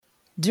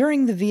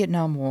During the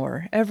Vietnam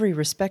War, every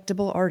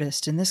respectable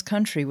artist in this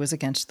country was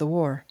against the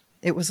war.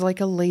 It was like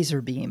a laser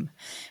beam.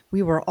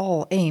 We were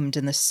all aimed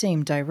in the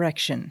same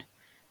direction.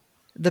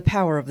 The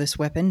power of this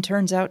weapon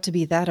turns out to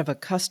be that of a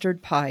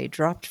custard pie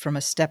dropped from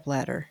a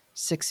stepladder,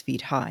 6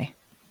 feet high.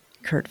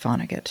 Kurt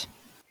Vonnegut.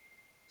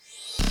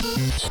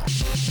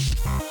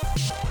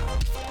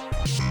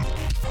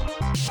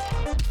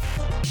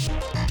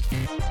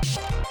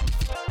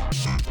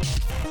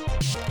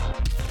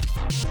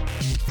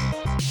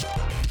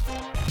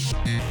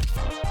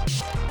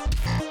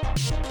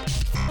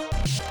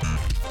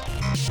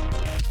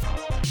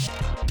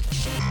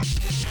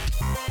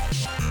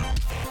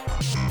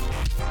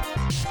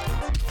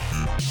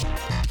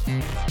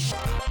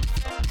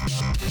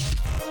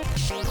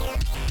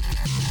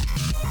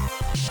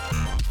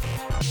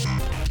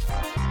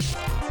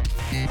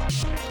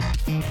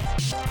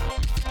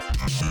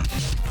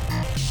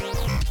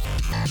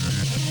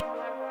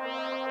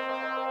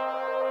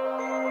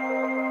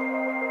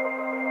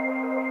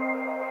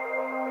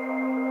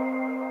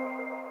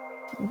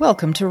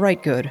 Welcome to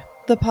Write Good,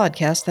 the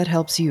podcast that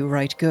helps you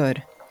write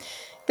good.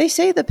 They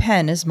say the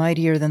pen is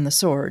mightier than the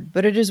sword,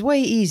 but it is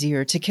way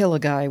easier to kill a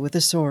guy with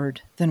a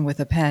sword than with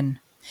a pen.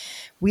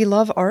 We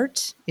love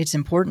art, it's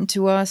important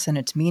to us, and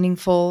it's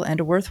meaningful and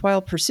a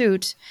worthwhile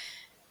pursuit,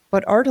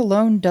 but art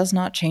alone does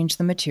not change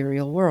the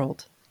material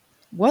world.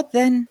 What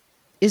then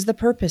is the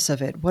purpose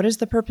of it? What is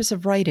the purpose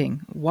of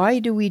writing? Why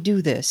do we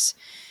do this?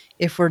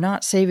 If we're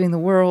not saving the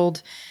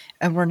world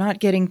and we're not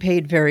getting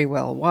paid very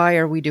well, why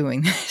are we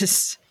doing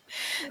this?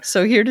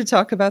 So here to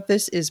talk about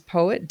this is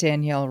poet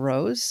Danielle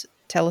Rose.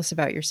 Tell us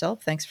about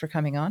yourself. Thanks for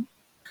coming on.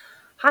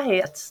 Hi,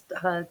 it's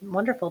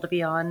wonderful to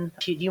be on.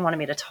 You wanted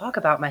me to talk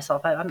about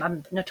myself.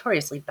 I'm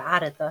notoriously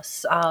bad at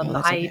this.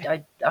 That's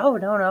okay.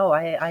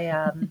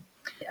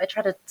 I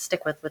try to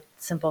stick with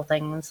simple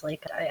things.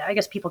 Like I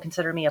guess people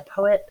consider me a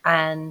poet,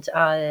 and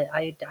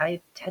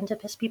I tend to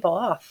piss people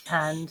off.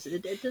 And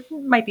it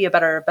might be a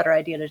better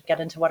idea to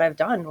get into what I've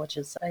done, which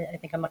is I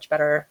think a much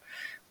better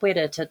way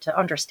to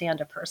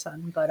understand a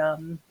person. But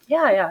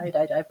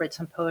I write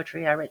some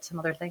poetry, I write some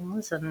other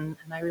things, and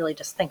I really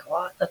just think a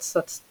lot.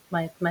 That's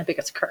my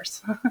biggest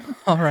curse.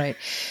 All right.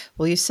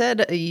 Well, you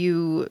said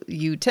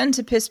you tend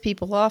to piss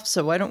people off,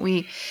 so why don't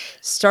we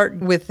start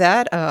with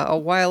that? A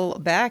while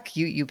back,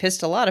 you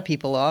pissed a lot of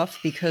people off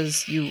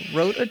because you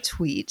wrote a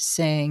tweet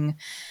saying,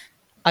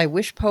 I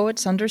wish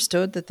poets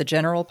understood that the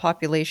general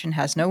population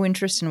has no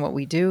interest in what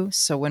we do,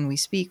 so when we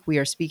speak, we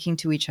are speaking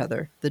to each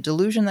other. The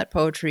delusion that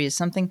poetry is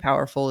something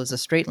powerful is a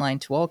straight line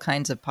to all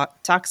kinds of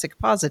toxic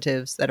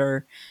positives that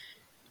are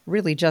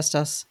really just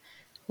us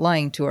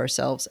lying to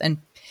ourselves. And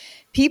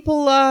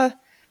people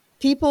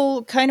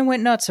kind of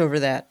went nuts over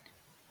that.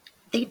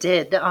 They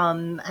did,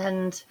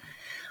 and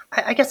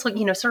I guess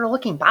sort of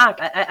looking back,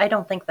 I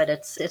don't think that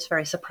it's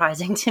very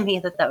surprising to me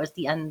that was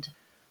the end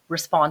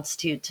response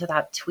to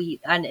that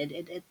tweet. And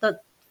the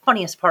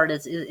funniest part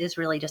is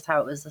really just how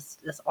it was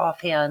this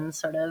offhand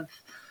sort of.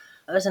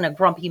 I was in a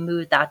grumpy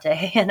mood that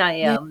day, and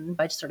I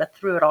just sort of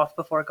threw it off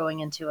before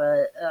going into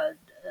a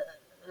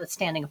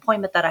standing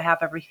appointment that I have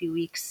every few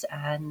weeks,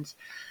 and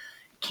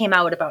came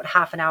out about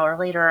half an hour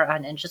later,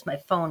 and just my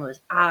phone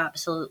was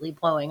absolutely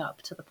blowing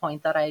up to the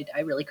point that I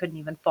really couldn't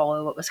even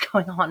follow what was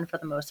going on for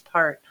the most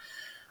part.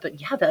 But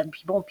yeah, the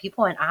people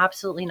went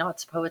absolutely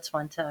nuts. Poets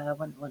went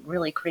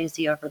really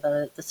crazy over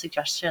the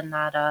suggestion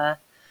that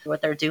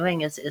what they're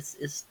doing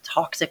is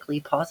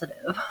toxically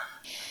positive.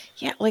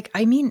 Yeah,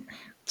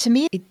 to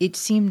me, it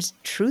seems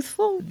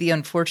truthful. The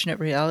unfortunate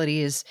reality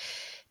is,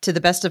 to the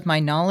best of my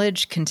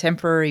knowledge,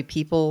 contemporary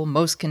people,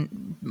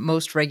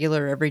 most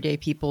regular everyday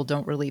people,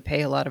 don't really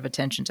pay a lot of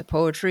attention to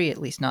poetry, at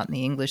least not in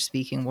the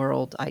English-speaking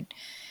world.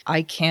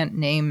 I can't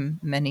name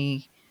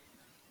many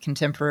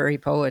contemporary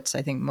poets.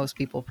 I think most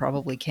people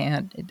probably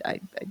can't.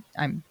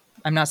 I'm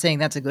not saying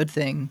that's a good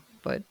thing,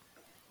 but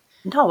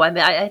No, I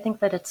mean, I think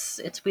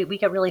that we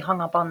get really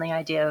hung up on the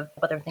idea of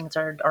whether things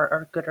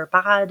are good or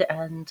bad,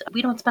 and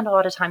we don't spend a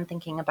lot of time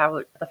thinking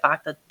about the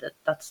fact that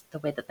that's the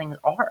way that things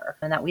are,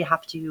 and that we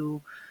have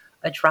to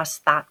address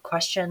that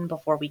question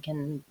before we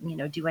can,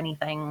 do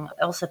anything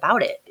else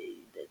about it.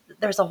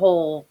 There's a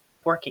whole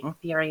working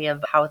theory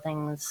of how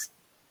things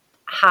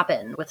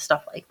happen with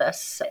stuff like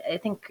this. I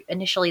think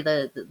initially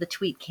the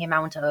tweet came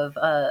out of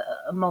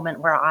a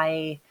moment where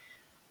I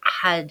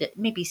had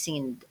maybe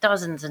seen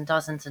dozens and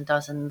dozens and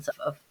dozens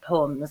of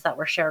poems that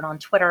were shared on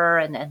Twitter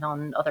and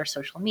on other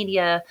social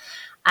media.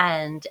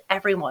 And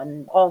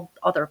everyone, all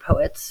other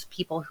poets,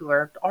 people who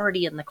are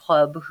already in the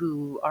club,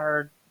 who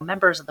are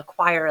members of the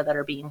choir that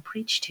are being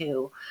preached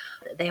to,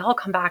 they all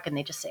come back and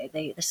they just say,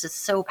 this is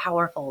so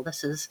powerful.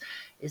 This is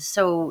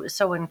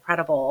so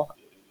incredible.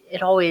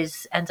 It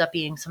always ends up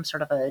being some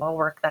sort of a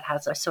work that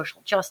has a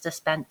social justice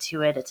bent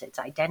to it. It's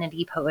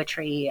identity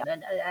poetry.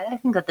 And I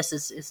think that this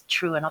is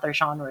true in other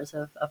genres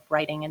of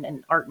writing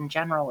and art in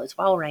general as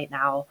well right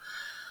now,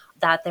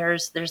 that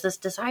there's this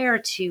desire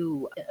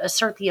to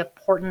assert the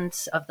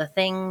importance of the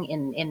thing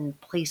in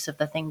place of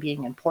the thing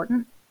being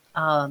important.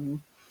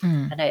 And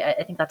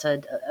I think that's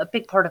a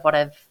big part of what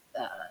I've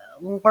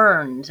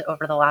learned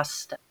over the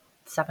last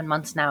 7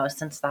 months now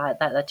since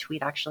that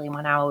tweet actually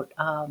went out,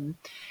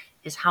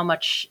 is how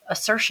much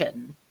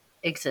assertion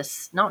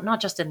exists, not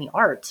just in the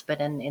arts,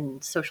 but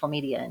in social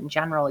media in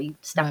general. You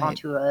step Right.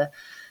 onto a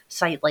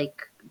site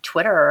like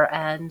Twitter,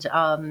 and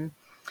the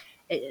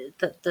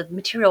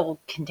material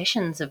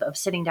conditions of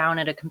sitting down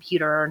at a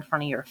computer in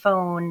front of your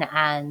phone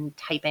and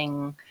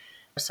typing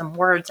some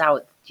words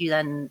out you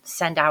then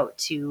send out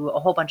to a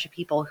whole bunch of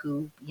people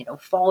who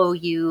follow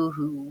you,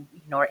 who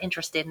are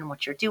interested in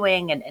what you're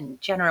doing,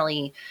 and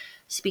generally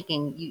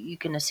speaking, you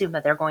can assume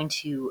that they're going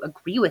to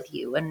agree with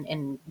you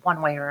in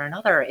one way or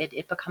another.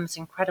 It becomes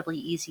incredibly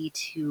easy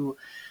to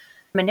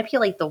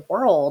manipulate the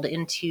world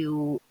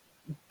into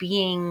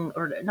being,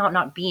 or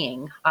not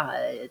being,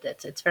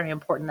 it's very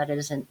important that it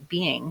isn't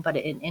being, but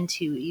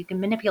into, you can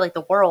manipulate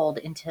the world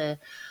into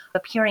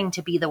appearing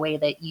to be the way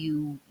that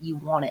you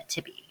want it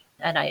to be.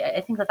 And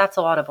I think that that's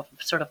a lot of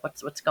sort of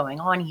what's going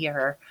on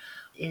here,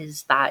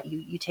 is that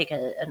you take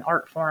an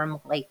art form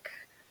like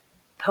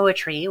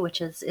poetry,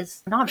 which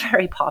is not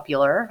very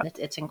popular.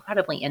 It's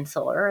incredibly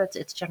insular.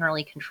 It's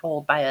generally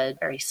controlled by a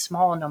very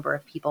small number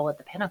of people at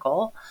the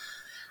pinnacle,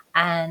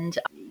 and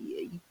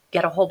you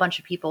get a whole bunch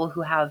of people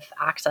who have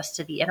access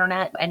to the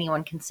internet.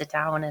 Anyone can sit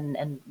down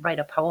and write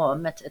a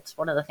poem. It's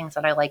one of the things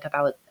that I like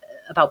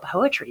about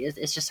poetry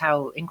is just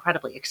how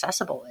incredibly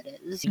accessible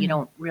it is. You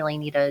don't really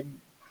need a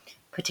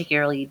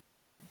particularly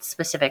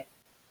specific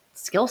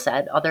skill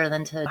set other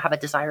than to have a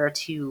desire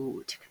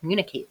to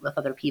communicate with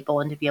other people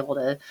and to be able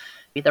to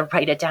either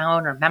write it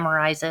down or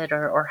memorize it,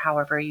 or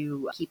however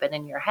you keep it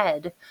in your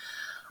head.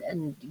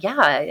 And yeah,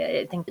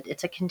 I think that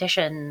it's a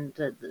condition,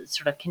 the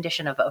sort of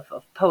condition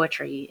of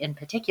poetry in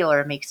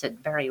particular makes it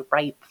very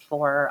ripe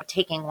for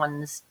taking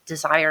one's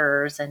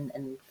desires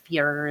and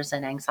fears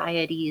and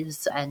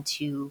anxieties and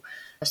to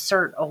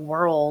assert a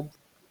world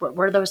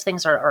where those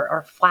things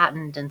are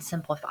flattened and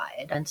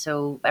simplified. And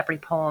so every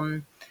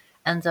poem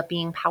ends up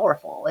being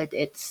powerful. It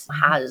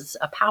has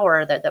a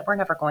power that we're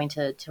never going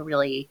to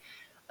really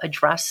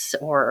address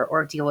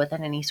or deal with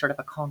in any sort of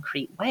a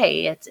concrete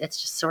way. It's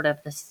just sort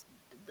of this,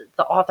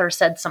 the author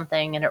said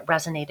something and it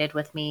resonated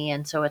with me,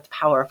 and so it's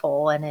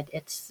powerful. And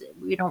it's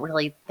we don't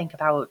really think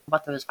about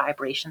what those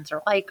vibrations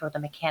are like or the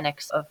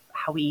mechanics of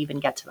how we even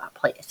get to that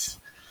place.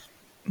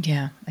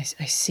 Yeah, I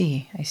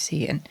see.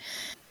 And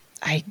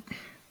I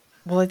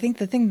think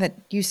the thing that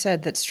you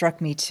said that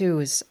struck me too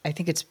is I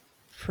think it's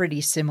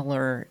pretty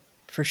similar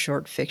for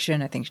short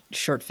fiction. I think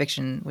short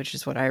fiction, which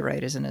is what I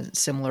write, is in a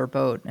similar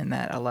boat, in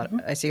that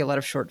I see a lot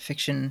of short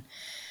fiction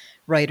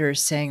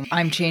writers saying,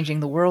 I'm changing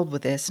the world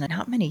with this. And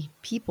not many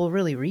people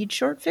really read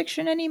short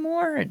fiction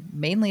anymore. And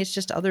mainly it's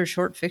just other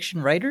short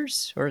fiction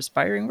writers or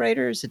aspiring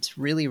writers. It's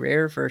really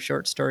rare for a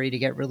short story to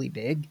get really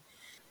big.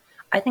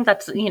 I think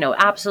that's,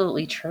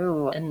 absolutely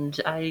true. And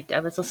I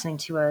was listening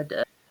to a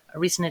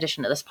recent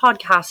edition of this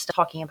podcast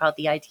talking about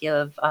the idea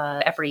of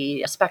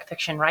every spec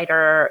fiction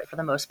writer, for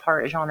the most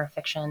part, genre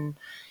fiction,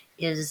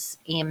 is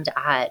aimed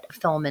at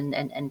film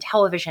and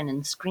television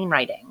and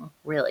screenwriting.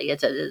 Really,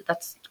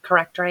 that's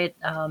correct, right?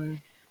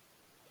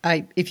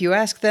 If you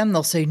ask them,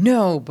 they'll say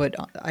no, but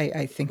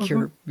I think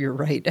you're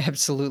right.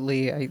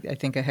 Absolutely. I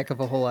think a heck of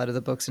a whole lot of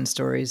the books and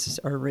stories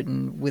are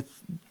written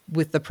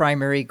with the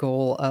primary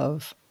goal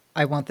of,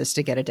 I want this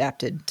to get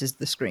adapted to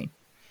the screen.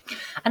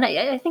 And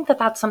I think that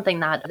that's something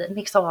that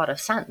makes a lot of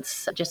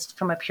sense, just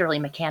from a purely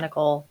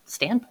mechanical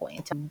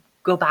standpoint.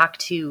 Go back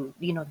to,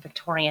 the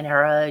Victorian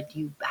era,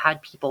 you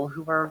had people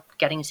who were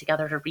getting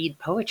together to read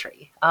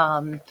poetry.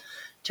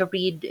 To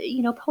read,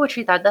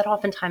 poetry that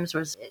oftentimes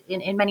was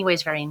in many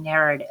ways very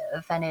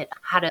narrative, and it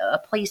had a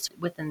place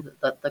within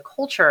the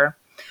culture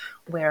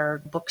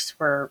where books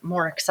were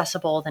more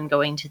accessible than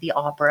going to the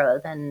opera,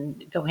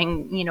 than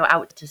going,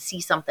 out to see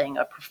something,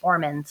 a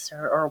performance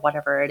or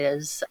whatever it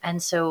is.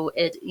 And so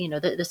it,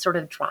 the sort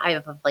of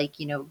drive of like,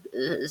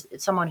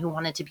 someone who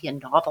wanted to be a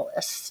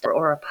novelist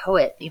or a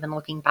poet, even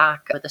looking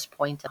back at this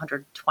point,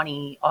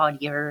 120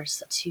 odd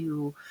years,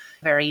 to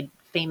very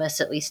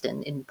famous, at least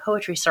in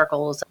poetry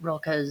circles,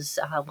 Rilke's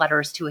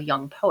Letters to a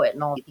Young Poet,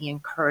 and all the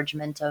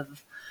encouragement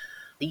of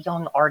the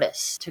young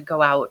artists to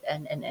go out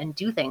and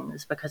do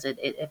things because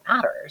it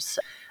matters.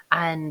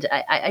 And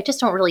I just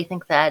don't really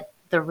think that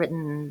the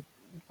written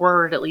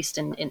word, at least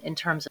in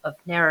terms of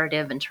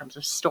narrative, in terms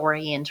of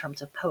story, in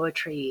terms of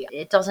poetry,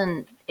 it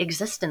doesn't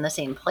exist in the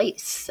same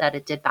place that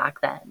it did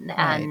back then.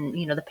 Right. And,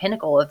 the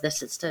pinnacle of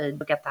this is to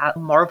get that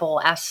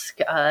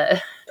Marvel-esque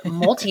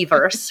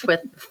multiverse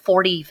with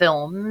 40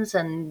 films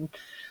and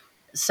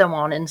so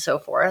on and so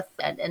forth.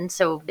 And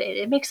so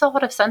it makes a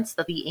lot of sense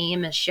that the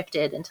aim is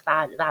shifted into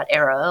that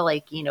era.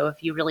 Like,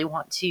 if you really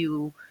want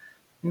to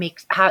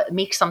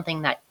make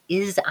something that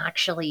is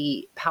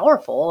actually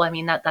powerful, I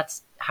mean,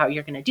 that's how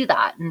you're going to do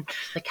that. And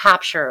the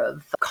capture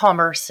of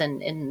commerce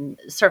and in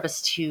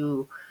service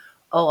to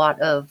a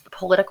lot of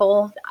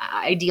political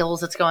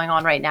ideals that's going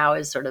on right now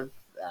is sort of,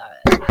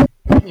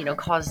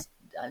 caused,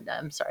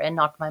 I'm sorry, I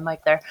knocked my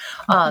mic there.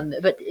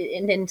 But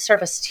in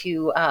service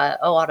to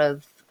a lot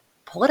of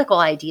political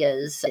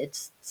ideas,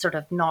 it's sort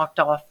of knocked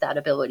off that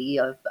ability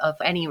of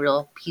any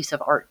real piece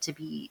of art to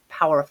be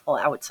powerful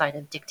outside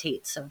of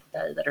dictates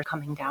that are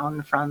coming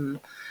down from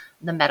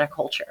the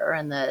metaculture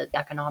and the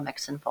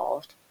economics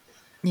involved.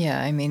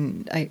 Yeah, I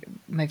mean,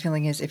 my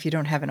feeling is if you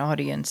don't have an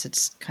audience,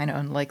 it's kind of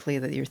unlikely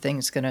that your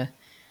thing's going to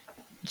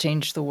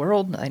change the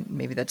world.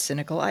 Maybe that's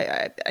cynical.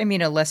 I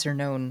mean, a lesser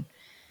known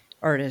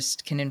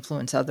artist can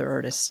influence other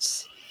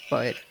artists,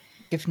 but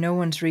if no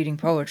one's reading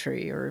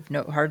poetry or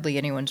if hardly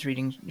anyone's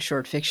reading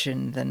short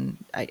fiction, then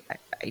I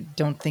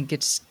don't think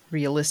it's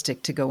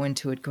realistic to go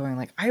into it going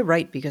like, I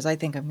write because I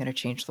think I'm going to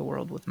change the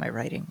world with my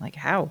writing. Like,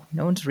 how?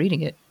 No one's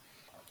reading it.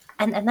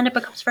 And then it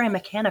becomes very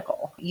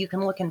mechanical. You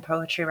can look in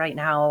poetry right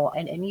now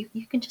and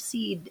you can just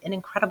see an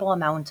incredible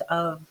amount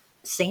of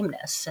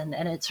sameness. And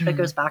it sort of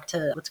goes back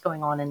to what's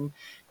going on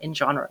in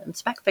genre and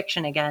spec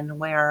fiction again,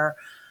 where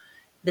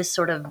this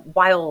sort of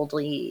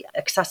wildly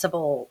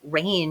accessible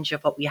range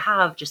of what we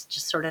have just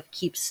sort of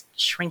keeps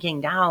shrinking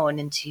down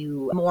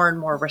into more and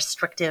more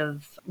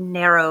restrictive,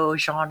 narrow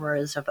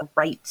genres of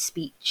right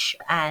speech,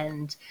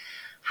 and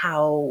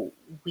how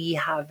we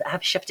have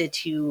shifted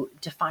to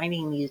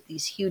defining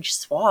these huge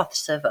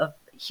swaths of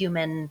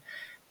human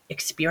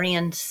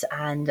experience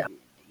and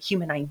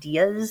human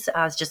ideas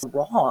as just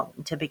wrong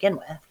to begin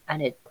with.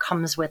 And it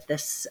comes with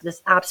this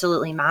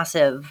absolutely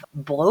massive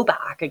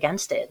blowback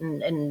against it.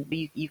 And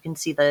you can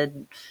see the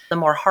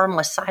more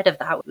harmless side of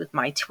that with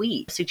my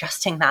tweet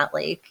suggesting that,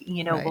 like,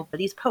 Right. well,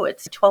 these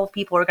poets, 12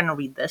 people are going to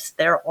read this.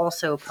 They're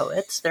also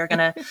poets. They're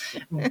going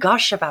to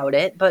gush about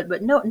it,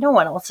 but no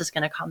one else is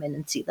going to come in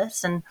and see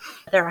this. And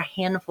there are a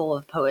handful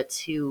of poets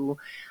who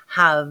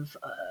have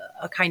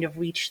a kind of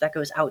reach that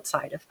goes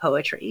outside of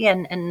poetry,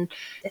 and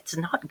it's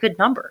not good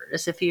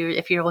numbers. If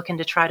you're looking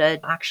to try to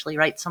actually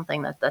write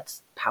something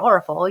that's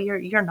powerful,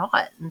 you're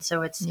not. And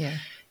so it's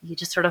you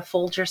just sort of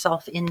fold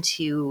yourself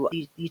into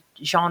these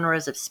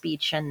genres of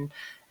speech, and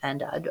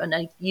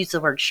I use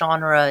the word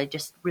genre, I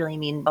just really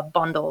mean a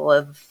bundle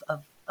of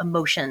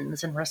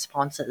emotions and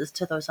responses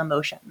to those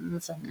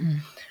emotions.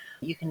 And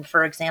you can,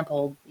 for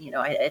example,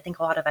 I think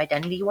a lot of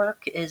identity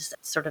work is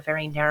sort of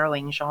very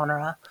narrowing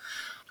genre,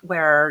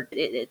 where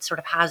it sort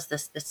of has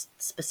this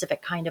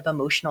specific kind of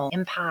emotional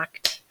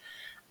impact,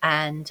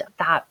 and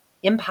that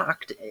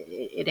impact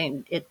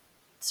it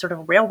sort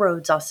of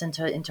railroads us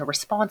into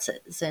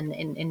responses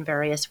in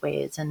various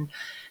ways. And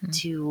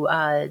to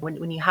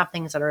when you have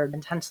things that are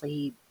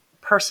intensely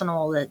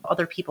personal, that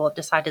other people have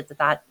decided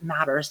that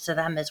matters to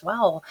them as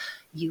well,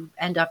 you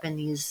end up in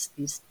these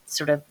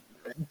sort of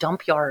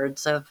dump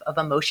yards of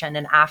emotion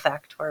and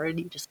affect, where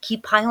you just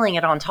keep piling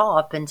it on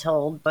top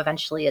until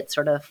eventually it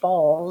sort of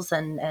falls.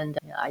 And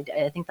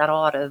I think that a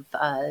lot of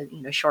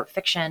short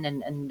fiction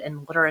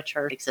and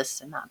literature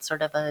exists in that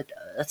sort of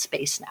a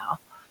space now.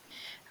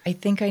 I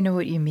think I know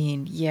what you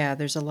mean. Yeah,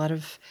 there's a lot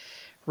of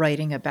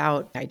writing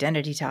about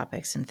identity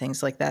topics and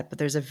things like that, but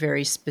there's a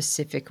very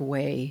specific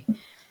way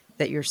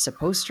that you're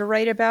supposed to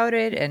write about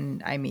it.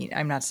 And I mean,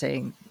 I'm not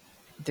saying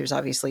there's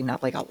obviously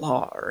not like a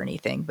law or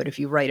anything, but if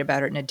you write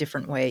about it in a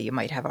different way, you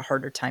might have a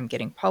harder time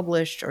getting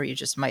published, or you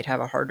just might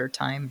have a harder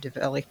time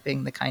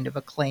developing the kind of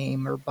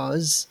acclaim or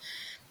buzz.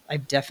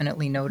 I've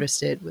definitely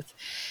noticed it with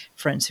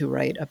friends who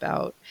write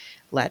about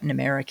they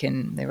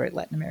write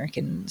Latin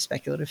American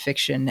speculative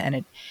fiction,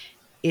 and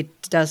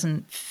it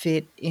doesn't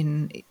fit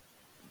in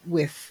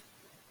with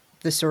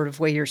the sort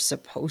of way you're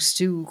supposed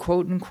to,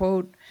 quote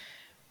unquote,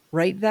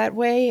 write that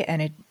way.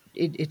 And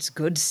it's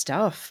good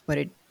stuff,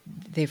 but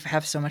they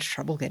have so much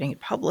trouble getting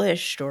it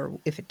published, or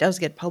if it does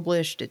get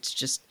published, it's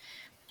just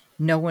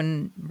no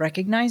one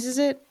recognizes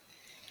it.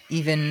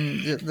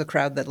 Even the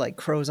crowd that like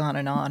crows on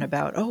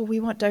about, oh,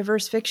 we want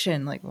diverse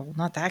fiction. Like, well,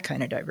 not that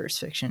kind of diverse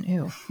fiction.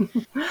 Ew.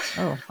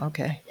 Oh,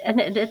 okay. And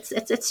it's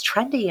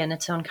trendy in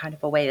its own kind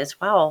of a way as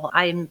well.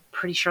 I'm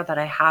pretty sure that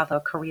I have a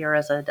career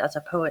as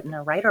a poet and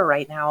a writer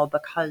right now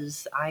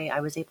because I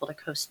was able to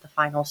coast the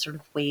final sort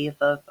of wave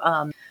of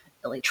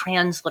like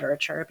trans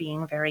literature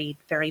being very,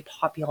 very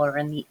popular,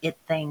 and the it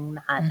thing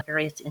that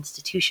various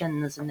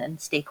institutions and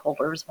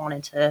stakeholders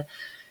wanted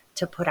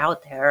to put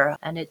out there.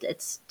 And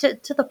it's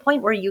to the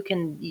point where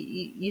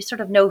you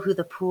sort of know who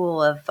the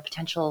pool of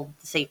potential,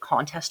 say,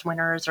 contest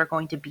winners are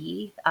going to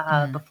be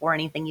before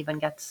anything even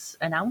gets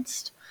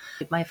announced.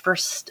 My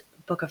first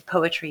book of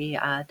poetry,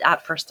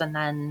 At First and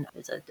Then,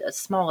 is a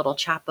small little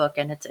chapbook,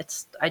 and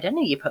it's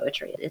identity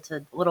poetry. It's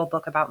a little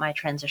book about my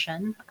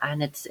transition,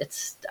 and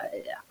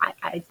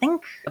I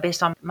think,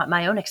 based on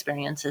my own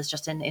experiences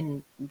just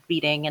in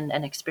reading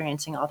and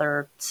experiencing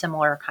other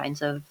similar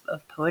kinds of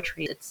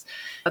poetry, it's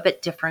a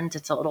bit different.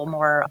 It's a little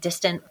more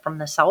distant from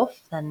the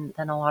self than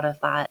a lot of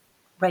that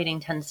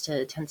writing tends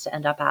to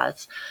end up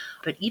as.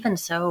 But even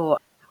so,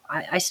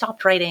 I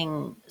stopped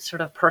writing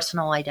sort of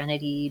personal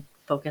identity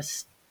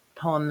focused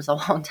poems a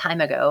long time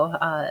ago,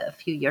 a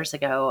few years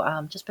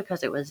ago, just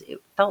because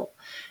it felt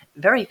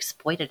very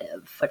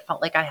exploitative. It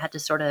felt like I had to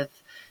sort of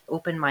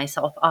open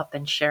myself up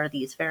and share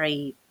these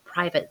very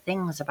private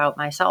things about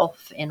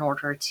myself in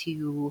order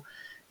to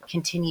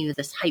continue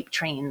this hype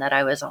train that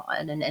I was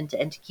on, and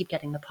to keep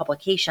getting the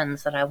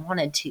publications that I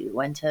wanted to,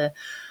 and to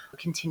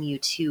continue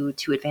to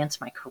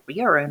advance my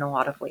career in a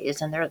lot of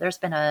ways. And there's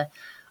been a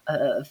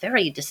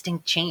very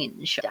distinct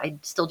change. I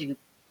still do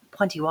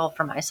plenty well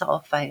for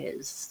myself.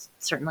 It's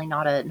certainly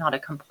not a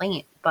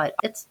complaint, but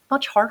it's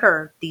much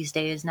harder these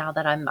days now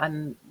that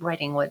I'm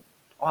writing what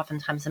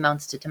oftentimes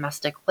amounts to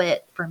domestic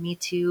lit, for me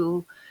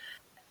to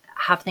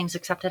have things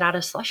accepted out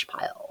of slush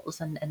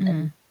piles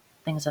and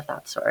things of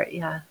that sort.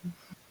 Yeah.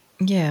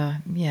 Yeah,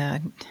 yeah.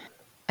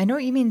 I know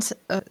what you mean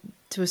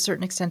to a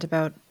certain extent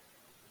about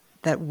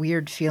that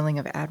weird feeling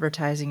of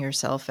advertising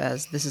yourself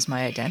as this is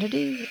my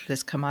identity,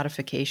 this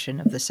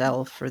commodification of the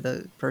self or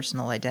the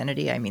personal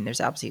identity. I mean,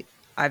 there's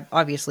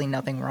obviously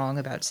nothing wrong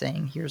about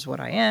saying here's what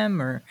I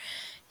am or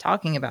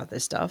talking about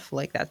this stuff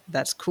like that.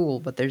 That's cool,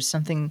 but there's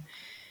something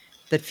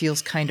that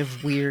feels kind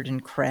of weird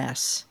and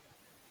crass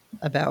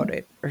about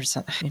it, or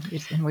something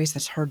in ways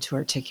that's hard to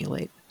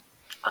articulate.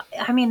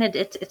 I mean,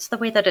 it's the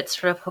way that it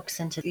sort of hooks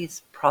into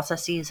these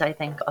processes, I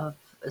think, of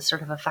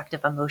sort of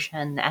affective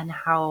emotion, and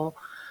how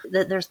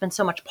there's been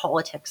so much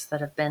politics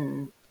that have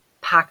been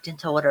packed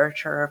into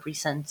literature of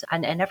recent,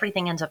 and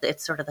everything ends up,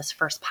 it's sort of this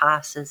first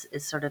pass is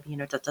sort of,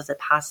 does it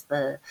pass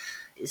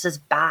is this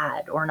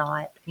bad or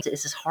not?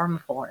 Is this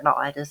harmful or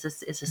not? Is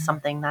this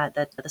something that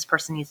this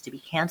person needs to be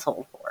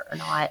canceled for or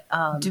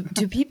not?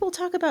 Do people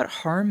talk about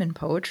harm in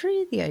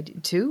poetry? The idea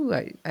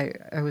too.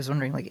 I was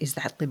wondering, like, is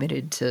that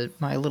limited to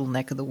my little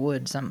neck of the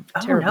woods? I'm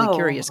terribly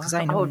curious because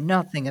I know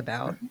nothing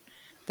about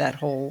that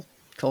whole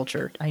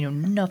culture. I know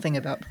nothing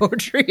about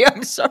poetry.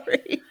 I'm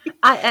sorry.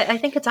 I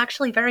think it's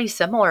actually very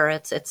similar.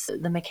 It's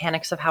the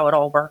mechanics of how it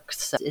all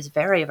works is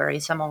very, very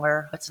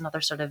similar. It's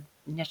another sort of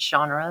niche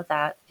genre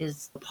that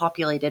is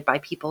populated by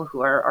people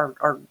who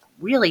are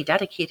really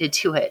dedicated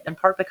to it, in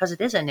part because it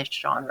is a niche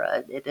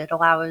genre. It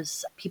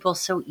allows people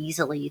so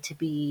easily to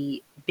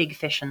be big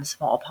fish in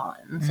small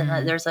ponds.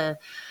 And there's a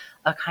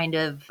kind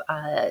of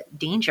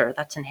danger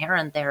that's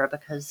inherent there,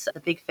 because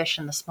the big fish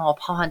in the small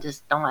pond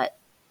is not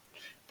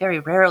very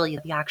rarely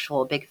the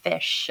actual big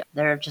fish.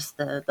 They're just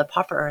the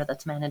puffer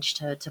that's managed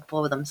to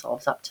blow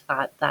themselves up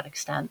to that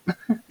extent.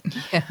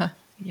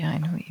 Yeah, I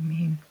know what you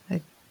mean.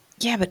 But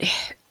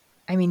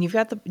I mean, you've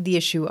got the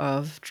issue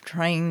of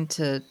trying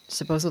to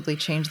supposedly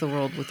change the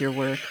world with your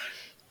work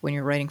when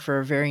you're writing for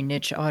a very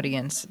niche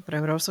audience. But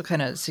I would also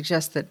kind of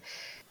suggest that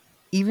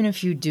even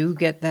if you do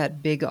get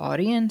that big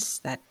audience,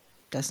 that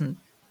doesn't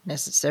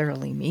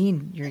necessarily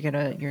mean you're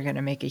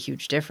gonna make a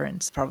huge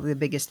difference. Probably the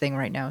biggest thing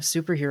right now is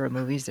superhero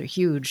movies. They're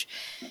huge.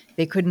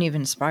 They couldn't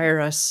even inspire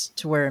us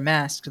to wear a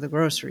mask to the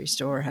grocery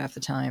store half the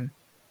time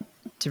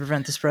to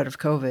prevent the spread of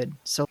COVID.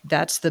 So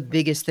that's the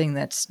biggest thing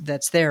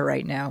that's there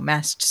right now,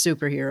 masked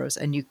superheroes.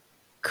 And you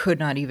could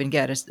not even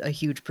get a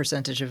huge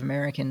percentage of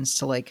Americans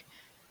to like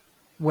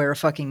wear a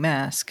fucking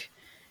mask,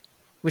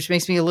 which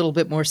makes me a little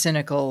bit more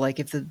cynical. Like,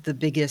 if the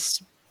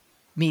biggest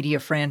media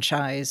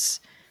franchise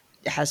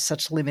has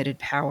such limited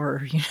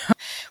power,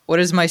 what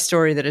is my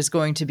story that is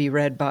going to be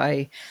read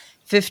by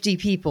 50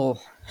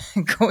 people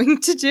going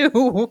to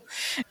do?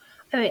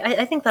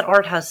 I think that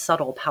art has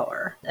subtle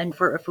power. And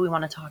if we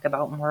want to talk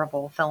about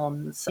Marvel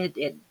films,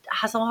 it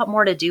has a lot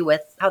more to do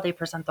with how they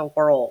present the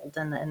world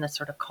and the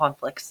sort of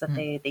conflicts that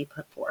they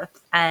put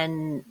forth.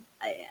 And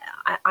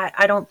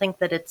I don't think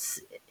that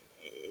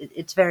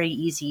it's very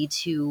easy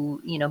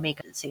to, make,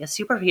 say, a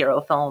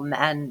superhero film,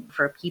 and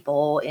for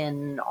people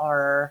in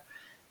our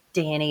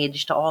day and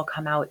age to all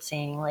come out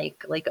saying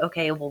like,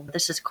 okay, well,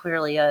 this is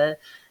clearly a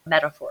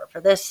metaphor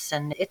for this.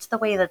 And it's the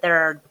way that there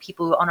are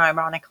people who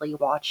unironically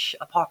watch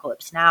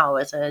Apocalypse Now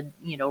as a,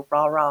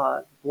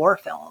 rah war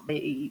film.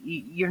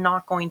 You're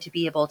not going to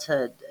be able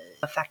to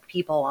affect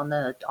people on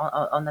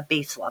the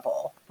base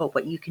level. But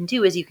what you can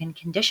do is you can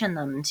condition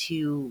them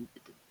to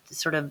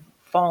sort of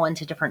fall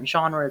into different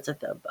genres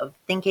of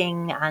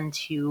thinking, and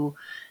to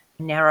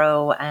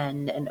narrow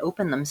and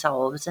open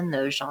themselves in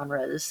those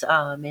genres,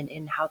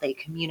 in how they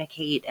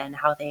communicate and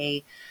how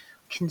they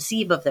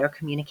conceive of their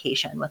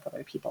communication with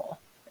other people.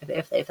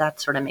 If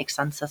that sort of makes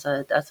sense as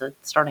a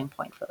starting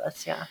point for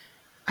this, yeah.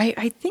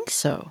 I think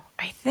so.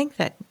 I think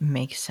that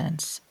makes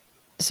sense.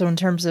 So in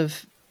terms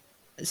of,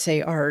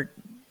 say, art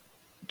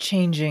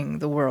changing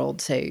the world,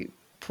 say,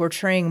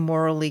 portraying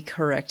morally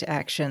correct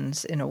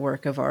actions in a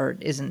work of art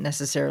isn't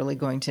necessarily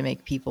going to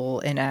make people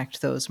enact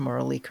those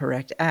morally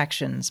correct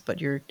actions, but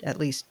you're at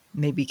least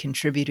maybe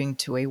contributing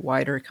to a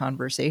wider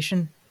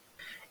conversation.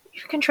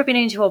 You're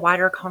contributing to a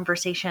wider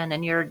conversation,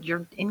 and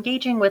you're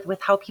engaging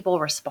with how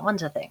people respond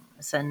to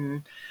things.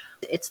 And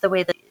it's the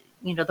way that,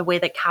 the way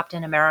that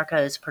Captain America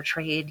is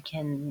portrayed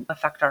can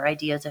affect our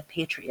ideas of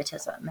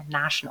patriotism and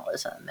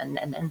nationalism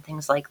and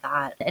things like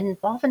that. And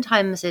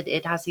oftentimes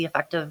it has the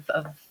effect of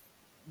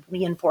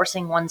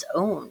reinforcing one's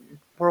own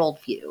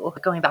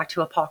worldview. Going back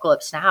to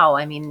Apocalypse Now,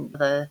 I mean,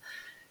 the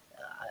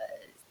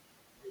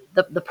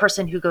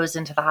person who goes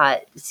into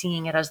that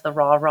seeing it as the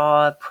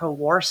raw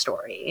pro-war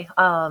story,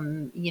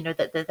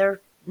 that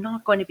they're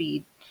not going to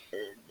be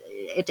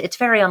it's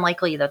very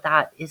unlikely that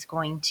that is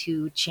going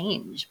to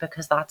change,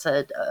 because that's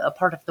a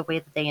part of the way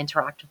that they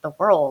interact with the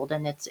world.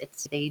 And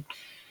it's they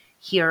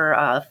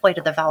hear Flight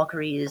of the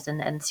Valkyries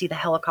and see the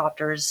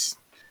helicopters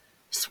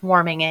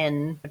swarming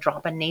in,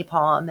 dropping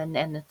napalm,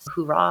 and it's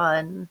hoorah,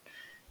 and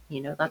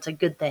that's a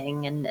good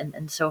thing,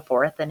 and so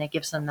forth. And it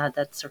gives them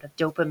that sort of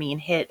dopamine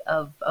hit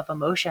of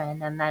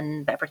emotion, and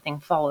then everything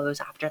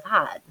follows after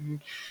that.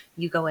 And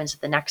you go into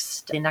the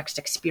next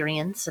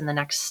experience, and the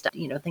next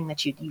thing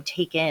that you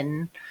take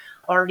in,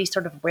 already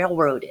sort of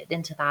railroaded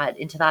into that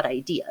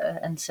idea.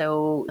 And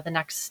so the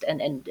next,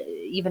 and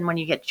even when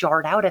you get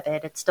jarred out of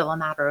it, it's still a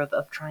matter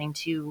of trying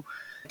to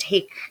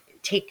take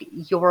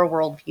your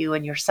worldview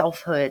and your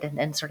selfhood,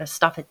 and sort of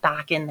stuff it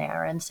back in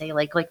there and say,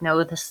 like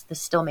no, this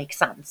still makes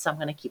sense, I'm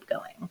going to keep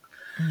going.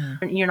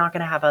 You're not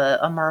going to have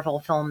a Marvel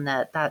film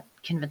that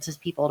convinces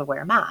people to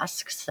wear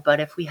masks, but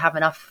if we have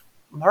enough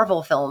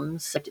Marvel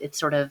films, it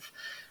sort of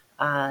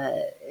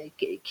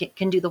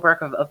can do the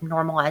work of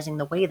normalizing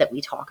the way that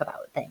we talk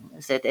about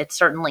things. It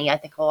certainly, I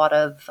think a lot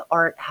of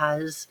art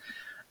has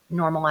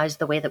normalized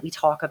the way that we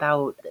talk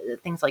about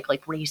things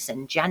like race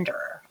and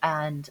gender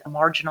and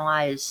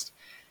marginalized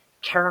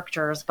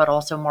characters, but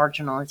also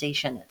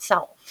marginalization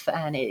itself.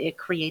 And it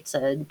creates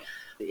sort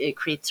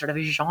of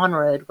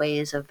genreed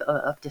ways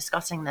of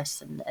discussing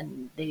this,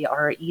 and they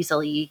are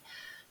easily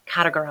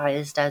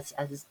categorized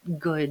as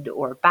good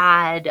or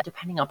bad,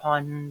 depending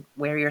upon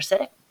where you're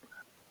sitting.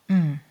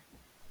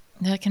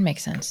 That can make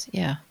sense.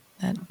 Yeah,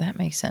 that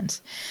makes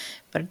sense.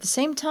 But at the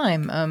same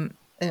time,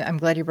 I'm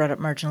glad you brought up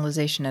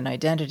marginalization and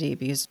identity,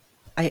 because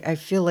I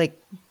feel like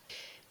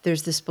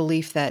there's this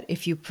belief that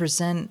if you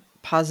present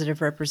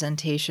positive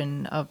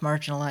representation of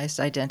marginalized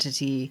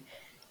identity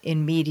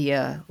in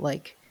media,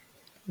 like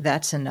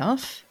that's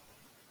enough.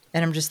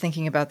 And I'm just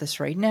thinking about this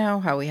right now,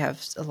 how we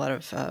have a lot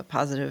of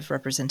positive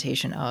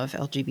representation of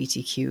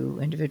LGBTQ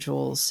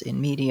individuals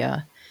in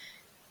media,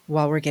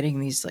 while we're getting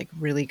these like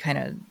really kind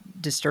of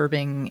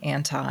disturbing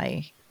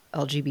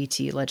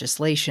anti-LGBT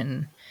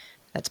legislation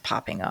that's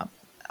popping up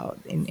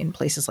in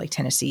places like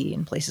Tennessee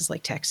and places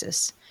like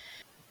Texas.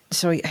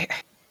 So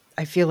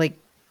I feel like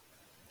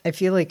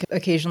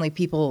occasionally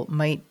people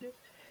might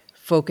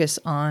focus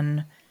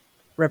on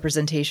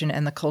representation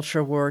and the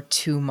culture war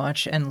too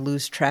much and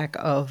lose track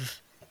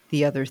of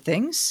the other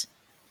things.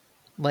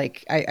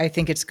 Like, I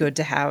think it's good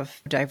to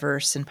have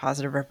diverse and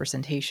positive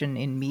representation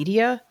in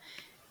media,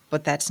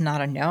 but that's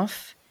not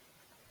enough.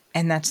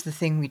 And that's the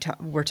thing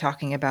we're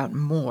talking about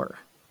more,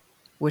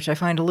 which I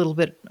find a little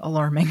bit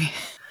alarming.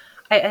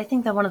 I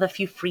think that one of the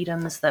few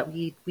freedoms that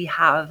we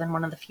have, and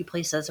one of the few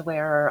places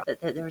where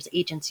there's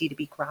agency to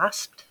be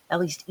grasped, at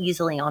least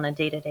easily on a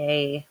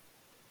day-to-day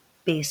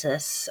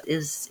basis,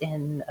 is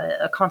in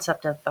a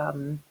concept of,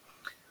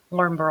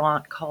 Lauren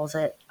Barant calls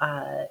it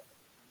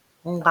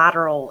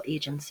lateral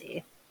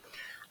agency.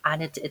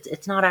 And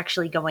it's not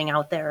actually going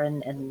out there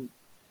and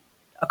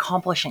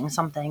accomplishing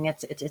something.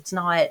 It's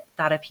not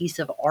that a piece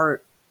of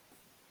art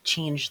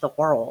change the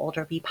world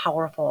or be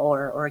powerful,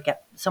 or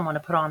get someone to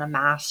put on a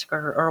mask,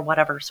 or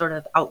whatever sort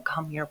of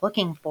outcome you're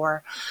looking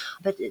for,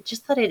 but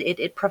just that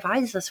it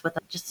provides us with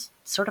just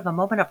sort of a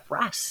moment of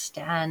rest.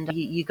 And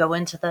you go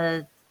into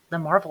the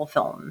Marvel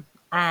film,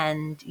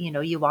 and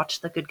you watch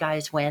the good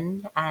guys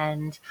win,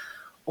 and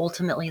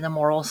ultimately the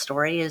moral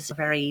story is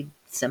very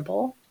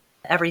simple.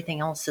 Everything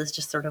else is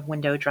just sort of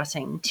window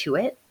dressing to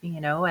it,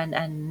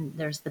 and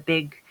there's the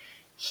big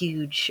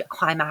huge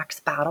climax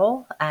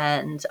battle,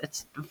 and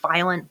it's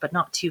violent but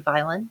not too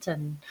violent,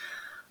 and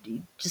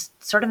you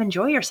just sort of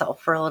enjoy yourself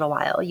for a little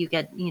while. You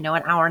get an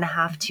hour and a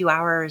half, 2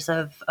 hours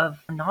of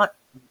not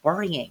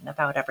worrying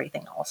about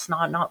everything else,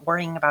 not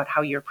worrying about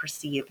how you're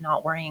perceived,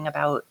 not worrying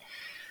about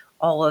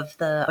all of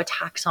the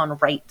attacks on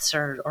rights,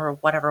 or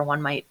whatever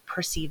one might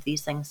perceive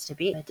these things to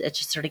be. It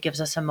just sort of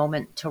gives us a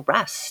moment to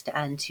rest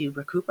and to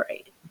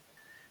recuperate.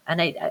 And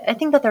I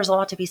think that there's a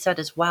lot to be said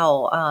as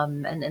well.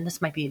 And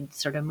this might be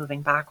sort of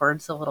moving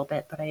backwards a little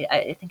bit, but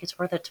I think it's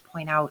worth it to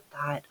point out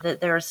that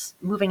there's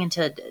moving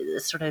into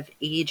this sort of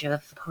age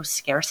of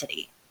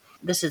post-scarcity.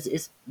 This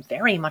is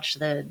very much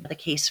the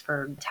case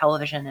for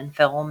television and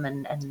film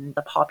and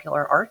the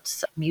popular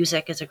arts.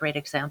 Music is a great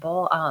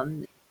example.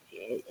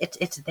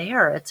 It's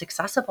there, it's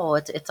accessible,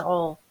 it's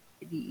all,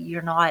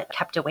 you're not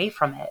kept away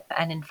from it.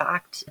 And in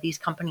fact, these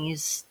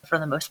companies, for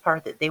the most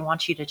part, that they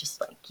want you to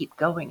just like keep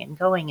going and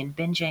going and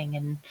binging,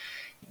 and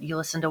you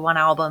listen to one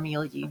album,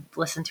 you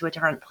listen to a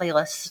different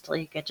playlist.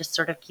 Like, it just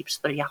sort of keeps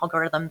the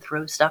algorithm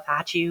throw stuff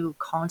at you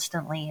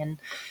constantly, and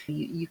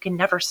you can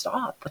never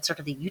stop. It's sort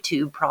of the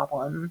YouTube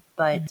problem,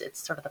 but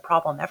it's sort of the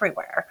problem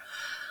everywhere.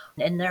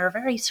 And there are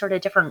very sort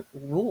of different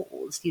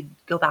rules. You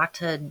go back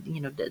to,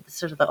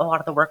 sort of a lot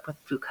of the work with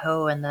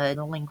Foucault and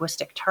the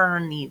linguistic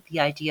turn, the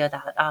idea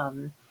that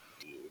a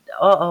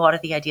lot of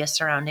the ideas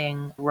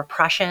surrounding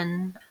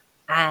repression,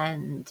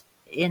 and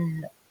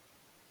in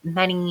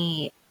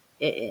many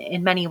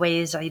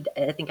ways, I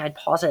think I'd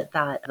posit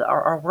that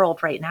our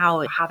world right now,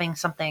 having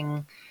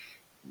something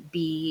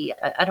be,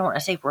 I don't want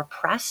to say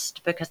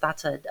repressed, because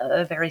that's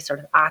a very sort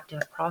of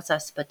active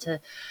process, but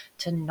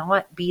to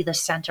not be the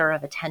center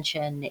of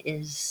attention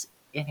is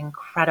an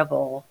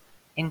incredible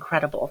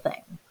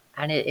thing.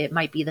 And it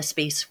might be the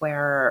space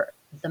where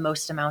the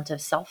most amount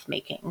of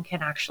self-making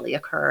can actually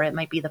occur. It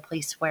might be the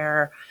place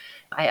where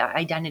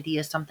identity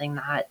is something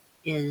that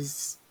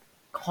is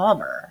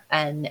calmer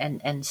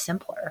and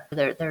simpler.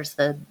 There's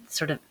the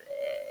sort of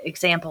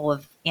example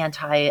of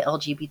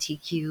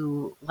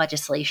anti-LGBTQ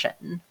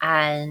legislation.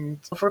 And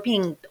if we're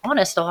being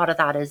honest, a lot of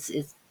that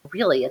is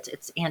really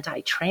it's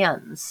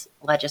anti-trans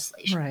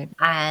legislation. Right.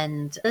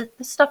 And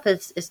this stuff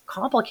is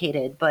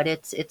complicated, but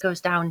it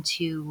goes down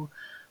to,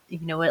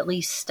 at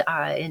least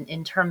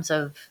in terms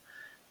of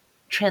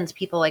trans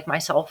people like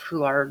myself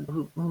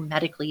who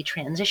medically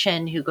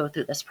transition, who go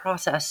through this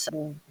process,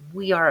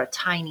 we are a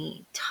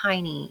tiny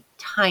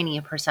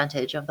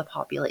percentage of the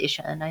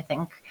population. I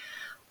think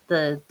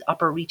the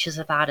upper reaches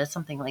of that is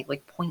something like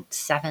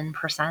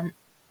 0.7%.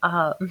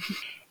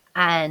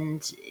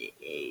 And,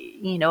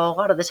 a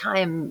lot of the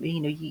time,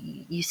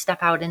 you step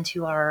out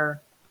into our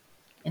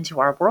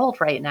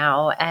world right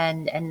now,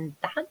 and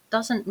that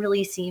doesn't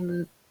really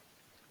seem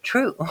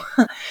true.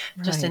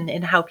 Just Right.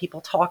 in how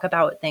people talk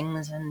about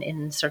things, and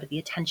in sort of the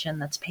attention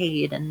that's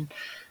paid and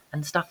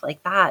stuff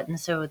like that. And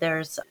so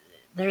there's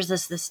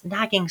this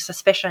nagging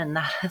suspicion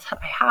that, that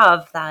I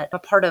have, that a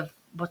part of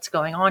what's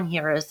going on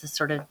here is this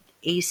sort of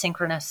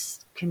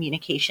asynchronous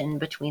communication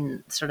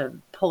between sort of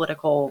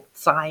political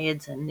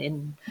sides and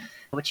in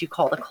what you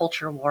call the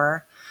culture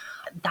war.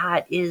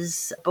 That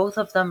is, both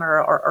of them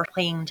are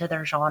playing to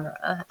their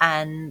genre,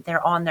 and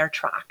they're on their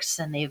tracks,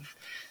 and they've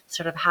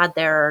sort of had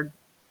their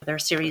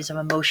series of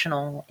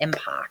emotional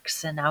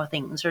impacts, and now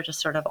things are just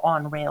sort of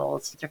on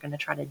rails. They're going to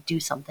try to do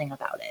something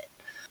about it.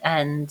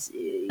 And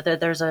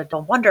there's a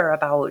wonder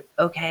about,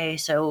 okay,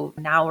 so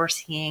now we're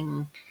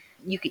seeing,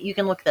 you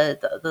can look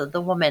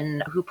the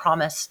woman who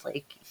promised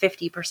like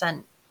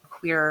 50%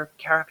 queer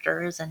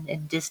characters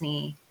in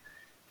Disney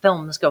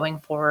films going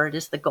forward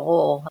is the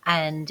goal.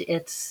 And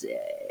it's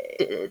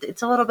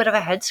a little bit of a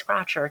head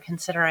scratcher,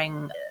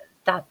 considering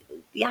that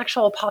the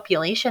actual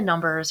population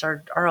numbers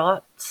are a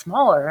lot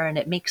smaller, and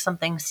it makes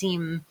something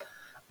seem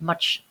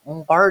much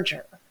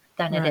larger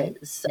than Right. it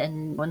is.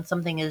 And when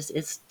something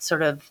is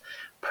sort of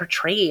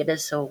portrayed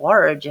as so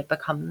large, it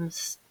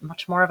becomes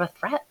much more of a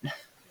threat.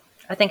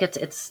 I think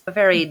it's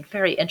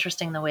very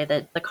interesting the way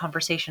that the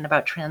conversation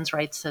about trans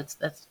rights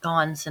that's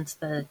gone since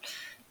the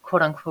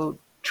quote unquote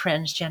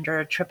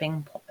transgender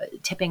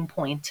tipping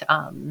point,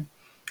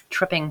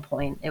 tripping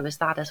point. It was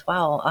that as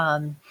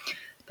well.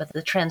 But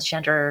the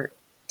transgender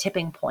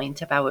tipping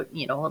point about,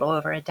 a little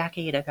over a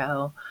decade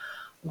ago,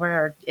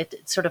 where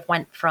it sort of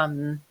went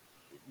from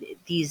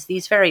these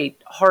very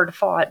hard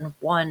fought and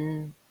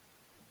won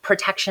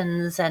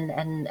protections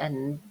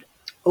and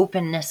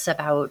openness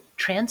about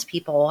trans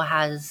people,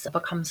 has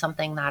become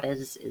something that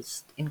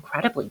is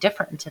incredibly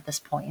different at this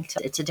point.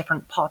 It's a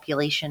different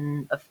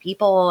population of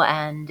people,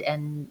 and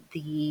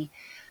the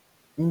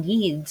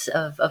needs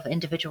of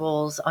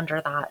individuals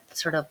under that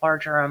sort of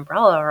larger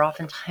umbrella are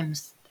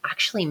oftentimes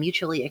actually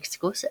mutually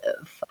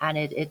exclusive, and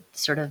it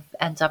sort of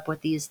ends up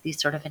with these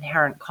sort of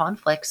inherent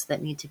conflicts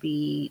that need to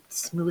be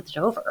smoothed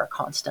over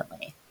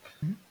constantly.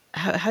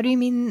 How do you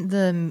mean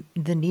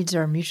the needs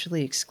are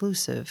mutually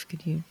exclusive?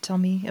 Could you tell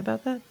me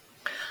about that?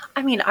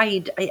 I mean,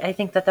 I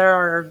think that there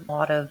are a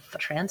lot of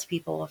trans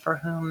people for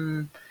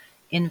whom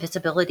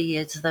invisibility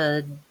is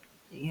the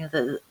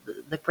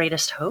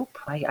greatest hope.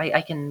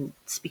 I can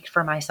speak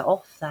for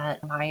myself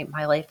that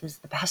my life is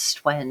the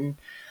best when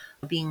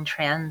being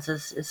trans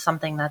is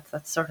something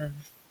that's sort of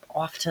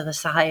off to the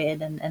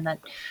side, and that,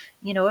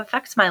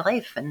 affects my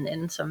life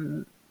in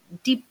some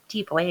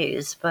deep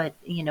ways. But,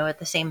 at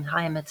the same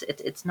time,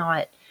 it's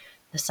not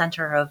the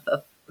center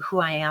of who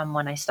I am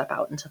when I step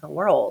out into the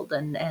world.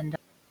 And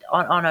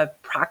on a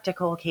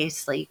practical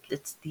case, like,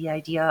 it's the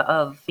idea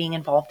of being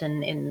involved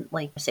in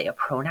like, say, a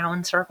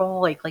pronoun circle,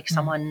 like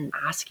someone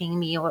asking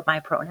me what my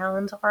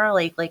pronouns are,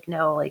 like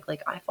no,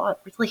 like I fought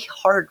really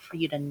hard for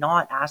you to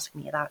not ask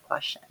me that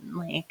question,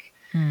 like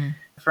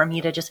for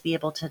me to just be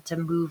able to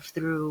move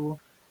through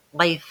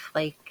life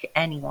like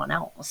anyone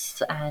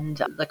else. And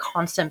the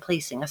constant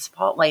placing a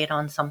spotlight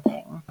on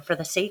something for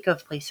the sake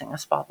of placing a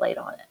spotlight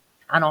on it,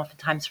 and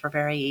oftentimes for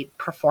very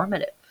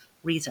performative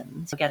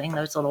reasons, getting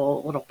those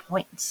little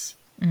points.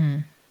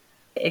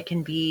 It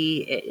can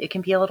be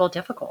a little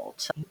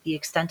difficult. The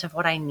extent of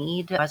what I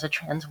need as a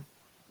trans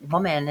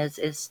woman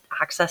is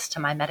access to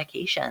my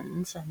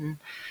medications,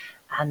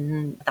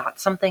 and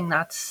that's something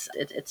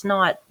it's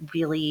not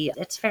really,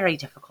 it's very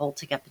difficult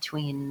to get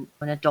between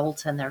an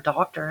adult and their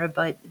doctor.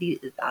 But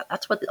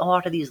that's what a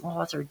lot of these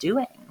laws are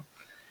doing,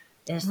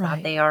 is that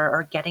Right. they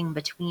are getting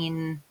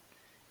between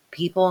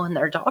people and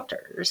their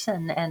doctors,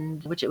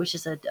 and which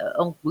is a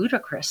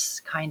ludicrous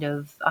kind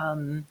of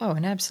Oh,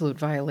 an absolute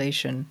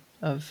violation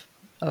of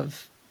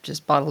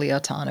just bodily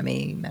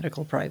autonomy,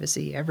 medical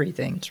privacy,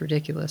 everything. It's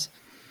ridiculous.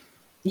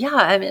 yeah.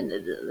 I mean,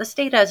 the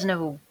state has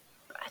no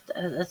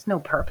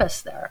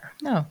purpose there.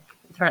 No.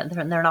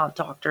 They're not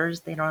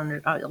doctors. They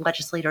don't.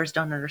 Legislators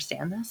don't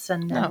understand this,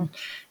 No.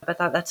 but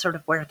that's sort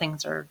of where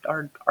things are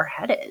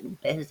headed.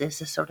 Is this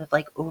sort of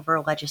like over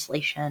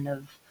legislation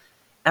of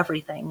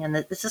everything, and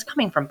this is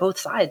coming from both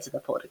sides of the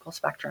political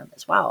spectrum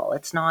as well.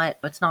 It's not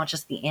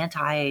just the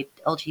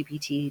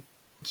anti-LGBTQ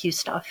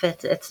stuff.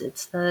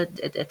 It's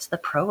the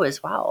pro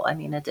as well. I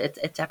mean,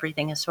 it's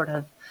everything is sort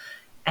of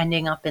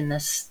ending up in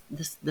this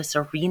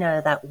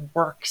arena that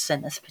works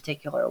in this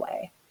particular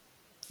way.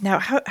 Now,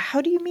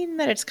 how do you mean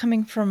that it's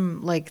coming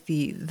from like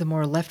the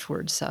more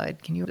leftward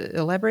side? Can you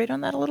elaborate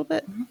on that a little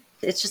bit?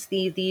 It's just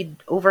the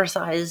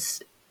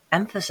oversized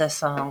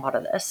emphasis on a lot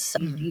of this.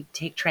 You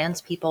take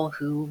trans people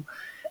who,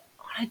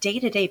 on a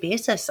day-to-day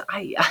basis,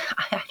 I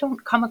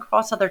don't come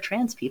across other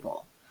trans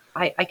people.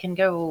 I can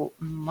go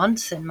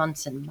months and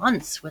months and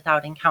months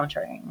without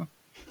encountering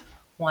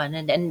one.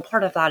 And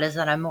part of that is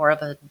that I'm more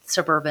of a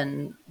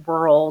suburban,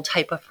 rural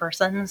type of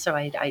person. So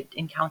I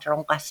encounter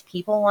less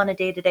people on a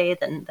day-to-day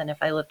than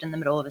if I lived in the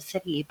middle of a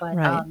city. But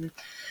Right.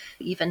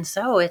 even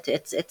so,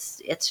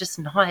 it's just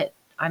not,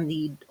 I'm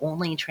the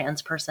only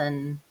trans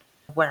person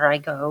where I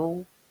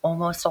go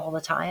almost all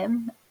the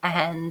time.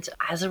 And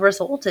as a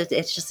result,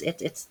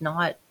 it's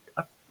not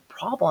a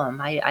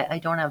problem. I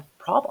don't have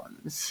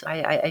problems.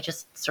 I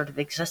just sort of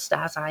exist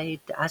as I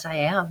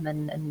am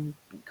and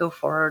go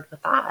forward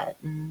with that.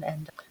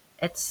 And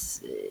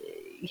it's,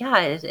 yeah,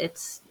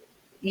 it's,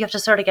 you have to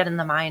sort of get in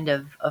the mind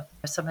of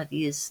some of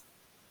these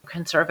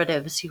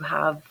conservatives who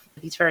have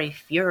these very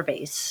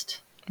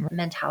fear-based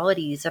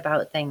mentalities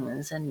about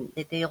things, and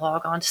they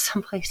log on to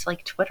someplace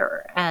like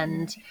Twitter,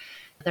 and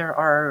there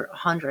are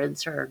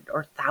hundreds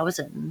or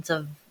thousands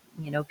of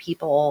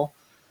people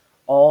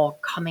all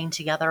coming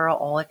together,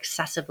 all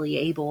accessibly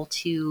able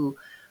to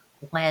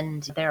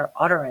lend their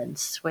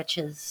utterance, which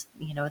is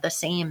the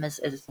same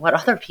as what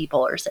other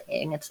people are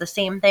saying. It's the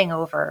same thing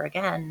over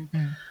again.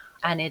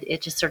 And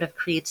it just sort of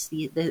creates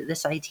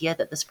this idea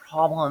that this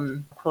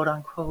problem, quote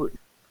unquote,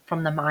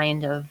 from the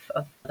mind of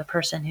the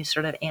person who's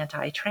sort of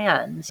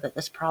anti-trans, that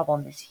this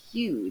problem is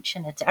huge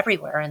and it's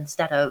everywhere,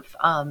 instead of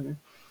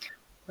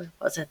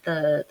was it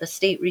the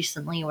state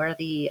recently where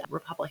the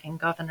Republican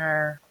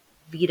governor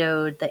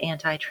vetoed the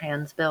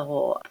anti-trans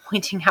bill,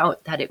 pointing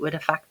out that it would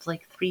affect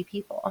like 3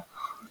 people.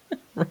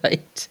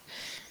 Right.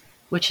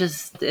 Which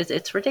is,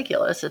 it's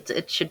ridiculous.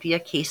 It should be a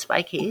case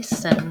by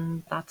case,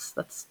 and that's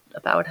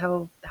about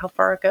how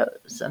far it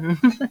goes. And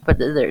but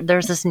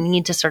there's this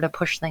need to sort of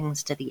push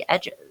things to the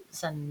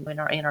edges, and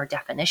in our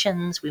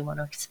definitions, we want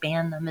to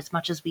expand them as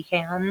much as we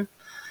can,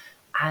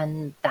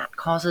 and that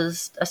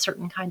causes a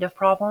certain kind of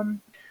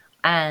problem.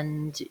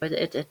 And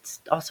it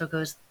also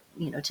goes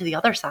to the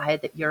other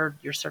side, that your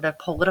sort of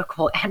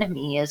political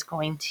enemy is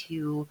going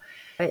to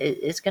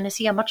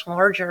see a much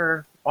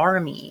larger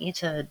army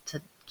to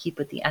keep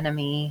with the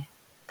enemy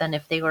than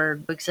if they were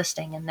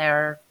existing in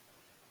their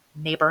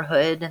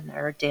neighborhood and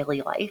their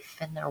daily life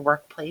and their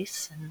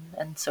workplace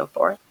and so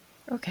forth.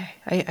 Okay.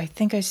 I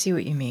think I see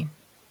what you mean.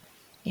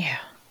 Yeah.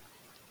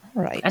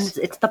 All right. And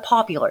it's the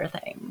popular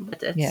thing.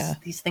 Yeah.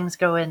 These things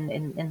go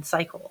in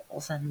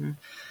cycles, and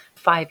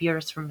 5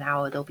 years from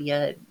now, there'll be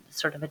a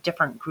sort of a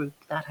different group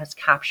that has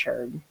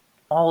captured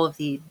all of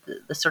the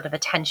sort of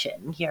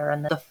attention here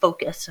and the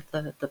focus of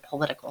the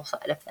political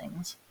side of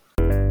things.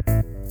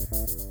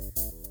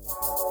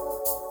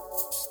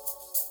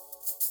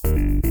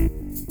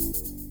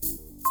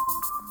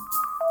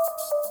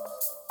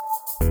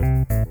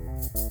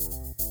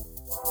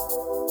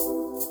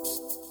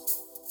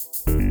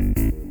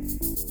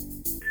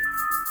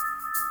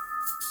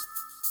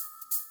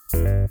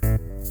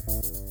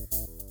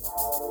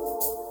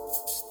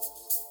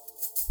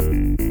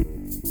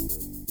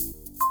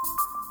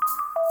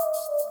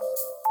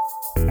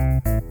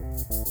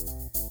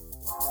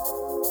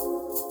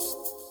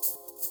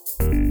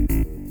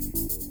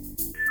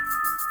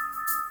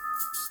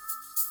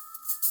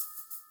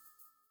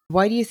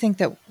 Why do you think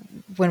that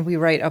when we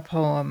write a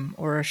poem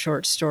or a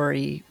short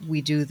story, we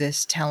do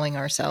this telling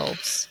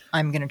ourselves,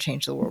 I'm going to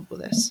change the world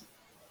with this?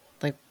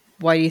 Like,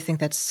 why do you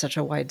think that's such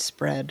a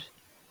widespread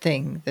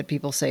thing that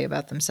people say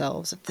about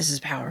themselves? This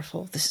is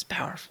powerful. This is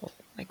powerful.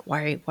 Like,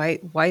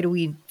 why do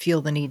we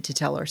feel the need to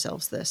tell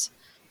ourselves this?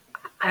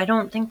 I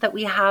don't think that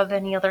we have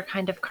any other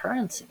kind of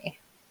currency.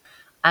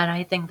 And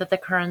I think that the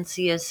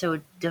currency is so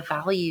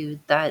devalued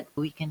that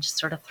we can just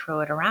sort of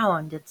throw it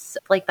around. It's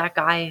like that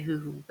guy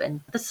who,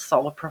 and this is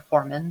all a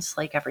performance,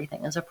 like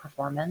everything is a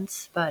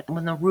performance. But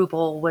when the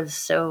ruble was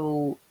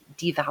so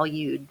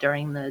devalued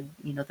during the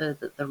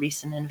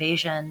recent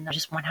invasion, I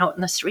just went out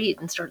in the street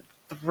and started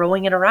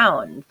throwing it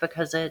around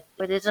because it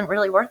isn't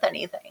really worth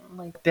anything.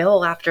 Like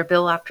bill after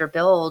bill after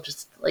bill,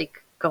 just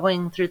like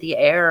going through the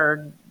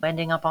air,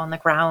 ending up on the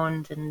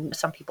ground, and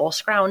some people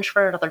scrounge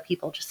for it, other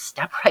people just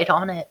step right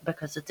on it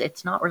because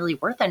it's not really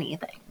worth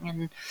anything,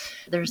 and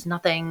there's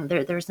nothing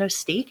there's no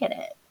stake in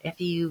it. If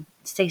you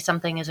say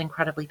something is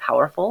incredibly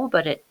powerful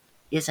but it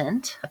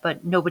isn't,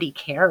 but nobody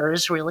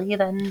cares really,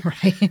 then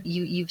Right.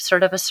 you've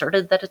sort of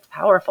asserted that it's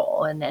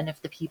powerful, and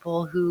if the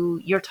people who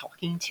you're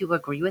talking to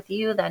agree with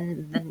you,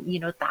 then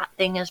that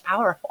thing is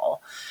powerful.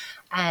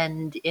 all.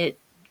 And it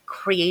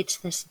creates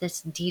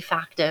this de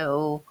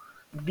facto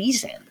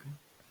reason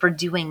for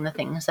doing the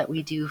things that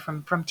we do,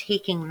 from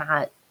taking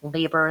that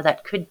labor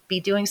that could be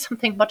doing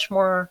something much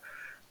more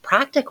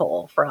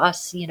practical for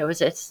us,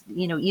 is it's,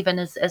 even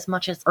as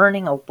much as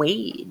earning a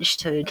wage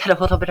to get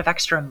a little bit of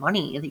extra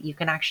money that you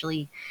can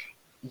actually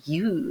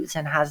use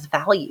and has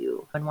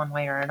value in one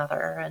way or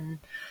another. And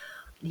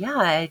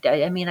yeah,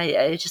 I mean,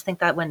 I just think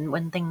that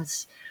when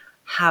things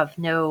have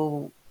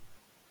no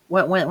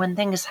when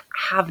things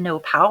have no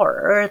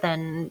power,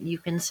 then you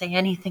can say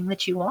anything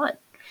that you want.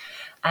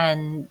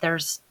 And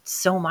there's just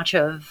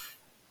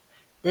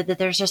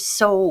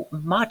so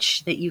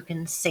much that you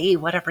can say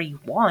whatever you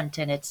want,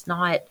 and it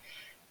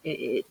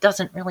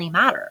doesn't really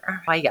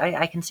matter.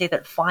 I can say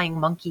that flying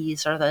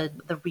monkeys are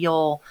the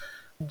real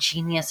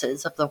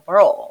geniuses of the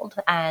world,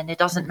 and it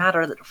doesn't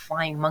matter that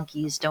flying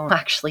monkeys don't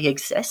actually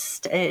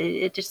exist.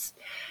 It just,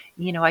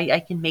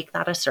 I can make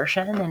that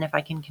assertion, and if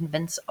I can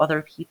convince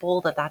other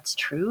people that that's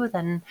true,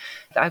 then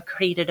I've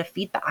created a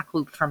feedback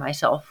loop for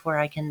myself where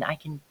I can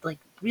like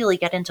really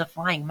get into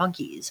flying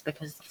monkeys,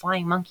 because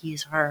flying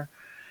monkeys are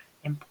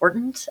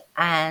important,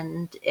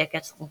 and it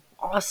gets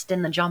lost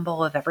in the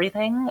jumble of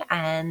everything.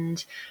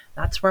 And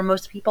that's where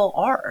most people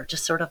are,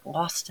 just sort of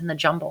lost in the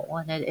jumble.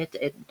 And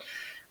it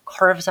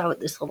carves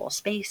out this little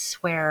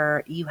space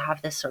where you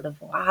have this sort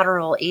of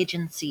lateral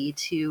agency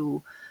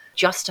to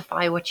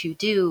justify what you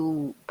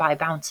do by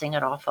bouncing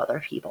it off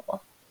other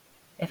people.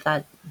 If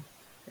that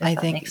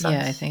makes sense.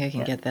 Yeah, I think I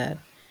can get that.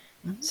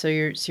 Mm-hmm. So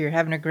you're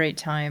having a great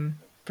time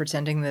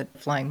pretending that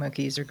flying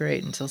monkeys are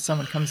great until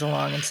someone comes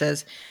along and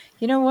says,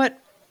 "You know what?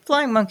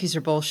 Flying monkeys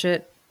are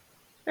bullshit.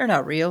 They're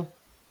not real.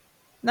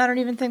 I don't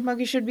even think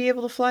monkeys should be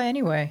able to fly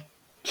anyway."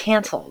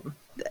 Canceled.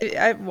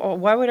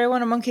 Why would I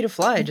want a monkey to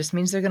fly? It just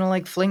means they're going to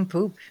like fling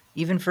poop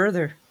even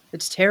further.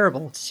 It's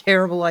terrible. It's a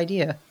terrible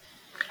idea.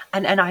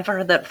 And I've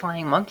heard that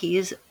flying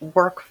monkeys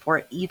work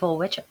for evil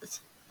witches.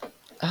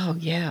 Oh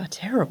yeah,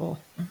 terrible.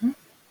 Mm-hmm.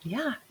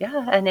 Yeah.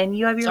 And then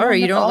you have your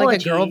Sorry, you don't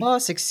like a girl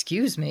boss?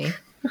 Excuse me.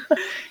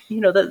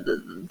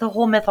 The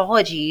whole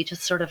mythology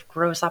just sort of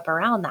grows up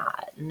around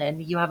that. And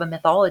then you have a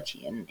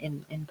mythology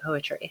in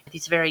poetry.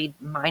 These very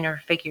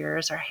minor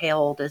figures are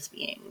hailed as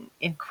being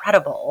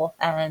incredible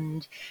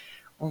and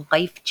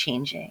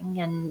life-changing.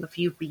 And if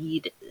you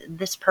read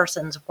this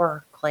person's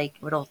work, like,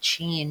 it'll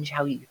change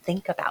how you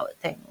think about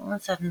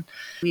things. And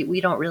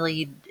we don't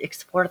really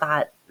explore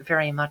that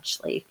very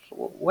much. Like,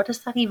 what does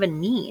that even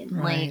mean?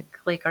 Right.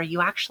 Like, are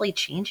you actually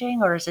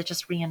changing, or is it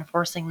just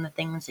reinforcing the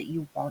things that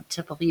you want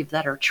to believe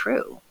that are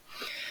true?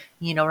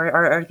 Or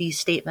are these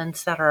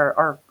statements that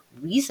are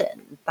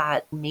reason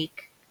that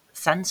make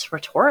sense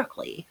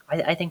rhetorically?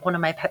 I think one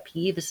of my pet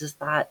peeves is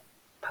that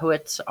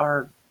poets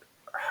are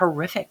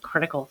horrific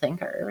critical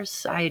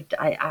thinkers.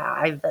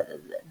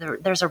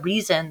 There's a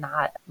reason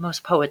that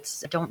most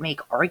poets don't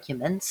make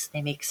arguments;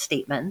 they make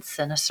statements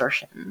and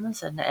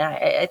assertions. And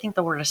I think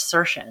the word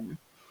assertion,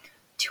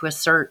 to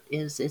assert,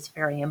 is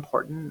very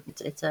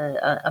important. It's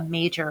a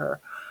major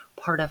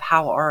part of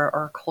how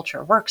our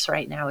culture works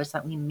right now, is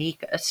that we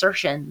make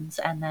assertions,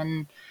 and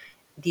then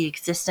the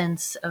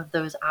existence of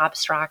those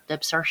abstract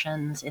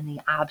assertions in the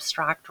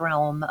abstract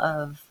realm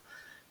of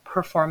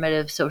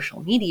performative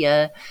social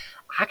media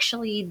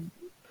actually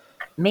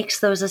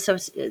makes those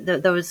assertions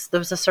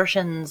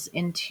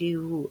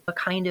into a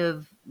kind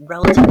of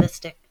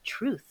relativistic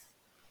truth.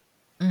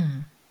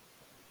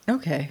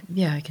 Okay,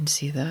 yeah, I can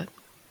see that.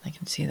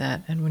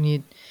 And when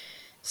you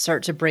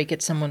start to break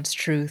at someone's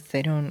truth,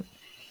 they don't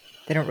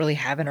really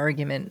have an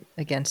argument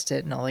against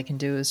it, and all they can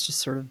do is just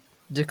sort of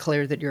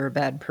declare that you're a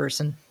bad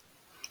person.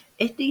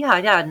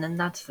 And then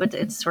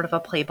it's sort of a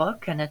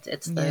playbook, and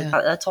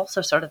that's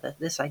also sort of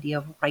this idea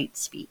of right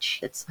speech.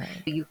 It's right.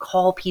 You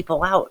call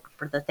people out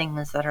for the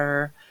things that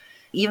are,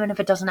 even if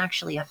it doesn't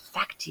actually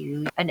affect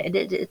you. And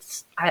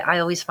I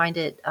always find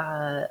it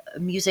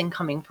amusing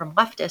coming from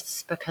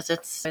leftists, because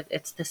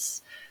it's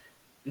this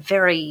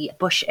very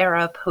Bush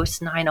era post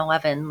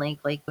 9/11,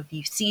 like if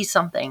you see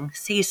something,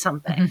 say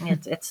something.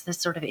 It's this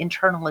sort of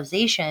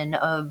internalization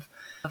of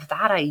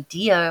that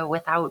idea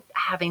without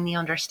having the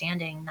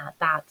understanding that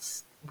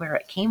that's where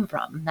it came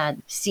from. That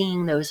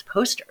seeing those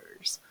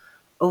posters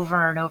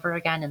over and over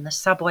again in the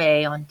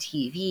subway, on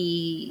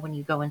TV, when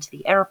you go into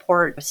the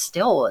airport,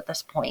 still at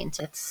this point,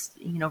 it's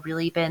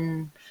really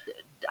been.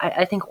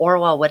 I think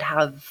Orwell would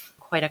have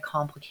quite a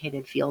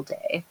complicated field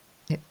day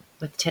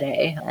with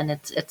today, and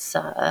it's.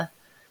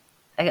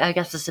 I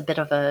guess it's a bit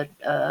of a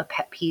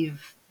pet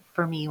peeve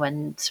for me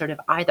when sort of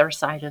either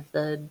side of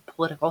the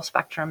political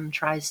spectrum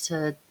tries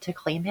to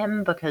claim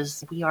him,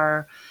 because we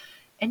are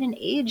in an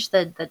age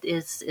that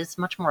is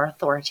much more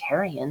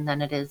authoritarian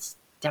than it is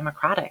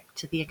democratic,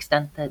 to the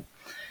extent that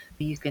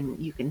you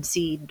can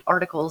see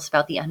articles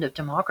about the end of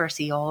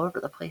democracy all over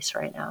the place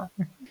right now.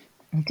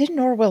 Didn't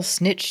Orwell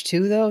snitch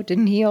too, though?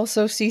 Didn't he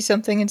also see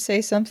something and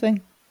say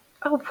something?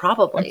 Oh,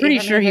 probably. I'm pretty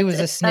sure he was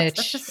a snitch.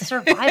 That's just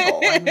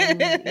survival. I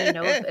mean,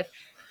 if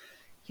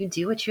you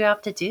do what you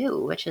have to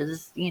do, which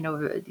is,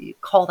 you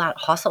call that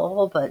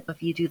hustle, but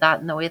if you do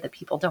that in the way that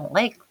people don't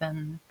like,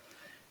 then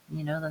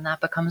then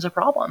that becomes a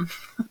problem.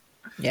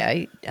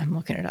 Yeah, I'm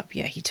looking it up.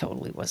 Yeah, he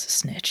totally was a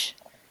snitch.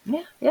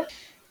 Yeah, yeah.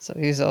 So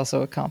he's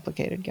also a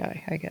complicated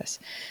guy, I guess.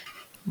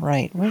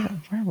 Right. Where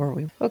were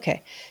we?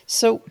 Okay.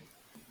 So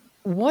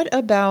what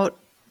about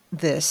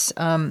this?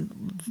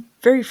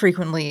 Very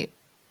frequently,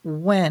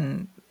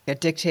 when a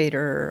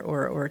dictator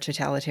or a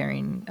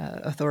totalitarian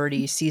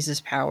authority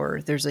seizes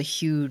power, there's a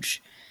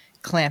huge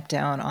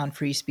clampdown on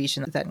free speech,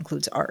 and that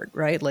includes art,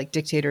 right? Like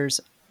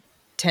dictators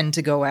tend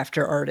to go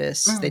after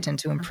artists, they tend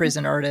to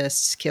imprison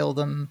artists, kill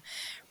them,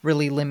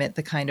 really limit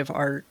the kind of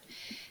art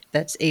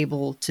that's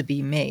able to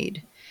be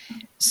made.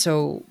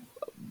 So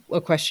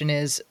a question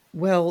is,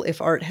 well,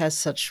 if art has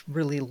such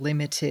really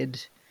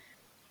limited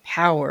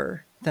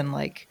power, then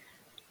like,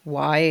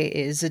 why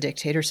is a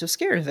dictator so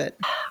scared of it?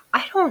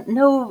 I don't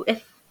know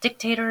if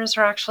dictators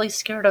are actually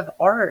scared of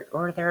art,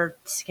 or they're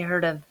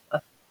scared of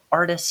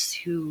artists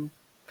who,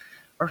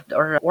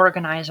 or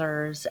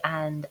organizers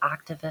and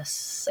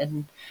activists,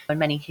 and in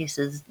many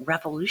cases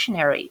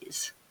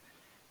revolutionaries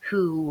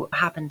who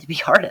happen to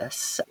be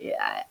artists.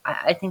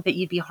 I think that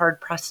you'd be hard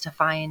pressed to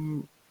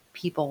find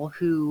people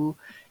who,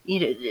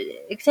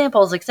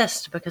 examples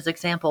exist, because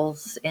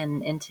examples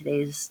in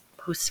today's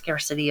post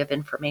scarcity of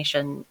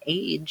information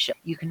age,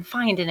 you can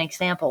find an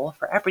example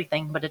for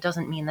everything, but it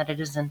doesn't mean that it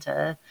isn't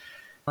an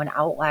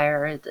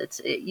outlier.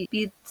 You'd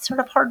be sort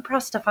of hard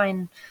pressed to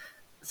find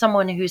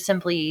someone who's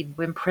simply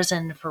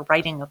imprisoned for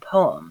writing a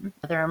poem.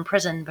 They're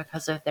imprisoned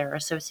because of their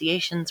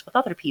associations with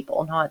other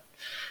people, not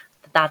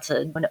that that's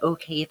an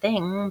okay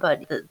thing,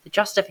 but the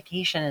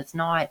justification is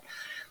not,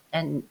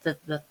 and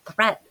the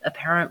threat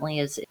apparently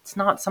is, it's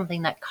not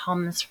something that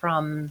comes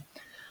from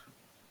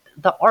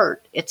the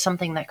art, it's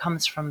something that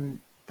comes from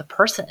the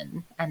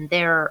person and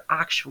their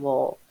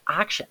actual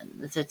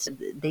actions.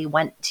 They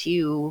went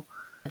to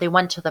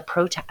the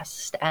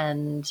protest,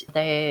 and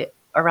they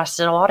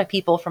arrested a lot of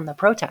people from the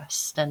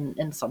protest,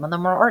 and some of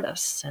them were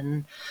artists,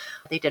 and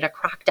they did a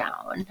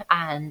crackdown,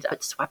 and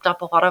it swept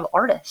up a lot of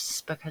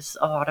artists because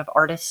a lot of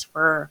artists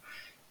were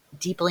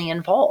deeply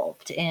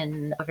involved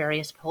in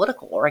various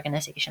political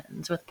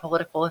organizations with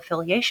political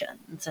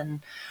affiliations,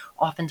 and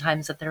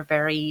oftentimes that they're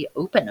very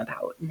open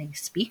about and they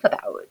speak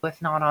about,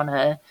 if not on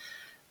a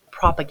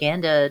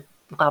propaganda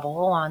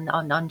level,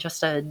 on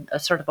just a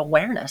sort of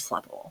awareness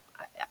level.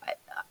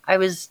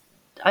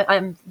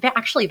 I'm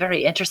actually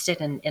very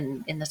interested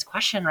in this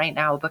question right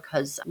now,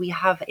 because we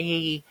have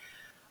a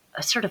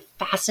sort of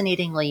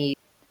fascinatingly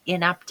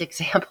inept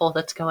example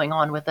that's going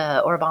on with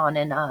Orban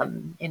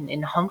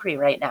in Hungary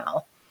right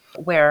now,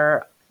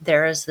 where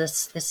there is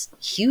this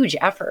huge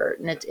effort,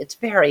 and it's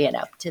very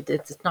inept.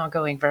 It's not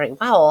going very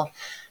well,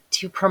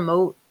 to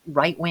promote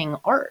right wing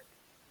art.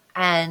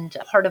 And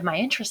part of my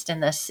interest in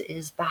this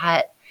is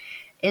that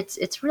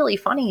it's really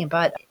funny,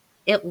 but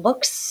it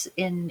looks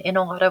in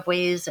a lot of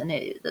ways, and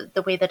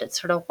the way that it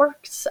sort of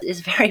works is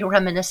very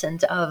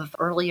reminiscent of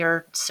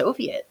earlier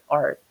Soviet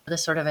art, the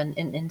sort of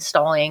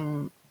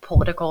installing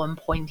political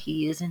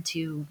appointees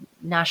into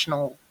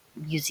national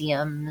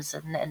museums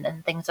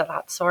and things of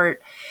that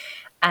sort,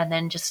 and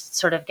then just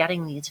sort of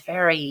getting these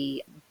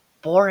very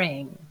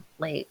boring,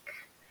 like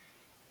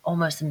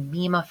almost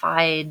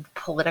memeified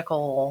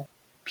political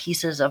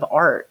pieces of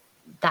art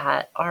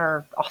that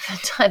are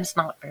oftentimes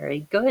not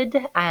very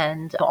good,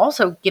 and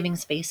also giving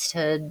space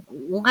to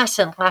less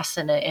and less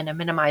in a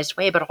minimized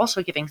way, but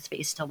also giving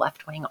space to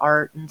left-wing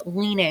art and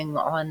leaning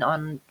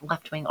on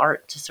left-wing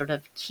art to sort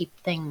of keep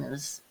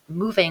things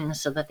moving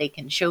so that they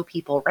can show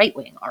people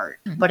right-wing art.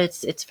 But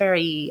it's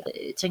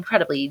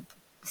incredibly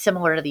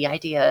similar to the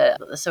idea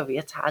that the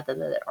Soviets had,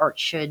 that art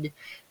should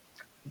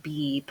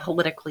be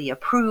politically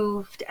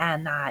approved,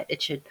 and that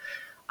it should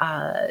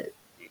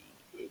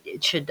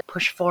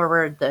push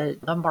forward the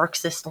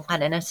Marxist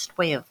Leninist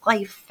way of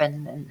life,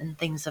 and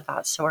things of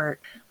that sort.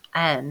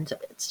 And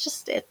it's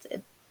just,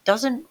 it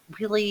doesn't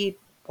really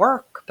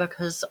work,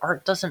 because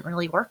art doesn't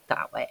really work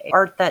that way.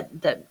 Art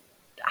that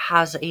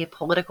has a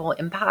political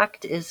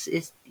impact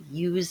is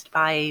used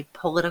by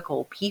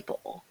political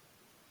people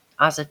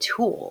as a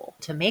tool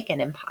to make an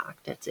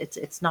impact.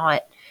 It's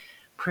not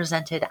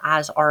presented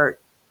as art,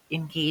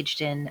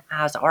 engaged in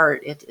as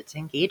art. It's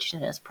engaged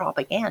in as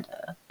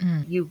propaganda.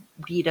 You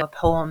read a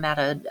poem at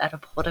a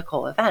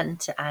political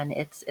event, and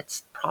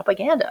it's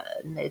propaganda,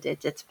 and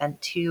it's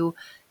meant to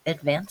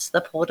advance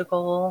the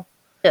political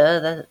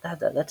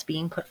that's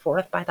being put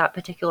forth by that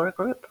particular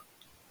group.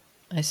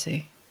 I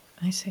see.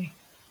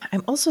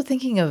 I'm also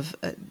thinking of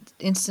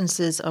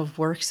instances of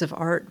works of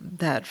art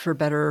that, for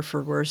better or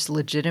for worse,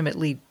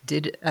 legitimately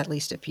did at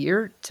least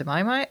appear, to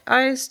my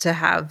eyes, to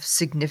have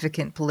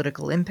significant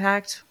political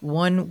impact.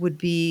 One would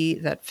be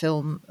that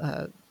film,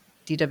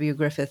 D.W.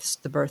 Griffith's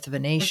The Birth of a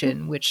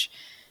Nation, which,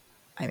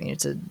 I mean,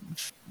 it's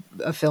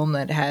a film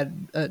that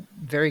had a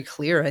very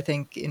clear, I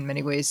think, in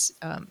many ways,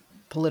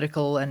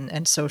 political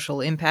and social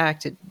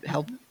impact. It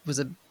was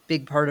a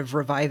big part of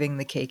reviving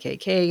the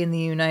KKK in the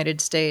United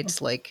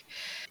States. Like,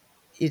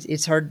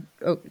 it's hard.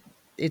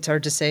 It's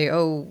hard to say,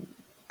 oh,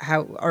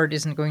 how art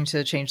isn't going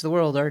to change the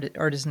world.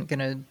 Art isn't going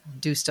to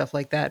do stuff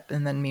like that.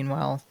 And then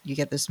meanwhile, you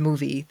get this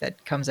movie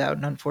that comes out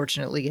and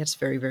unfortunately gets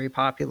very, very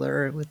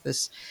popular with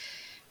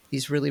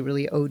these really,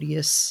 really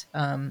odious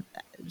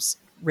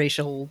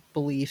racial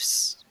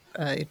beliefs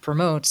it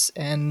promotes.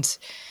 And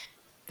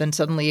then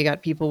suddenly you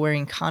got people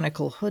wearing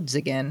conical hoods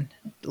again.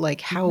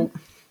 Like Mm-hmm. how,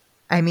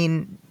 I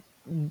mean,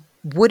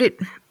 would it,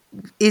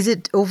 is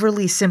it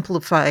overly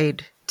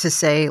simplified to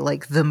say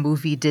like the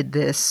movie did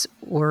this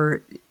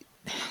or,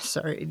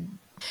 sorry,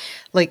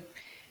 like,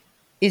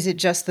 is it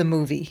just the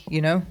movie,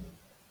 you know?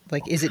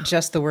 Like, is it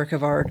just the work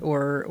of art,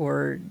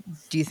 or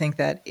do you think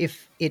that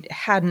if it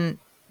hadn't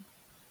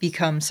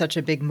become such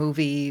a big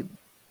movie,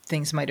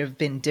 things might have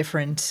been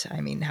different?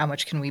 I mean, how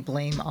much can we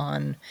blame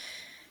on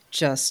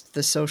just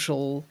the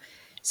social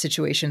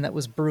situation that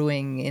was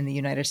brewing in the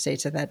United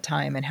States at that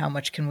time, and how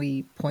much can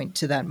we point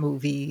to that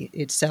movie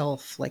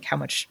itself? Like, how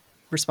much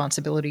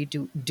responsibility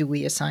do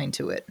we assign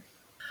to it?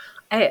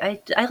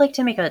 I like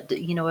to make a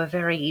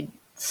very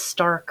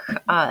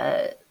stark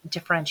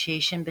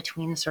differentiation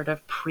between sort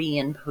of pre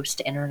and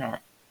post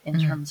internet in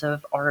Mhm. terms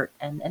of art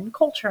and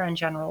culture in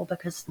general,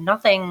 because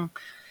nothing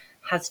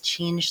has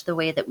changed the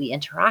way that we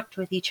interact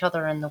with each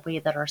other and the way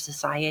that our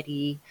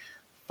society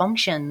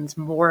functions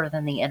more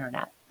than the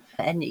internet.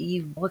 And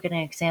you look at an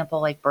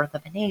example like Birth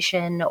of a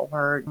Nation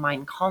or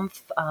Mein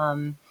Kampf,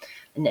 and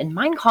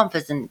Mein Kampf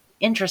is an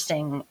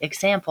interesting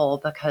example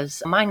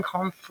because Mein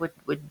Kampf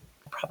would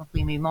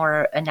probably be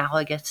more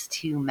analogous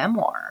to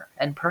memoir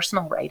and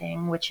personal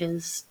writing, which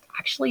is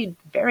actually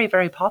very,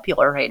 very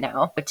popular right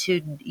now. But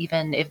to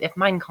even if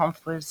Mein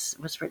Kampf was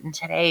written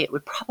today, it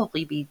would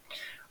probably be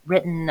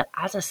written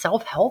as a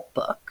self-help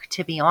book,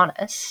 to be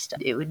honest.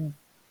 It would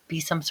be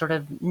some sort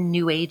of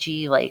new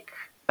agey, like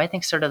I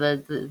think sort of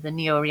the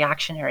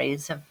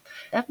neo-reactionaries have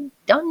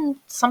done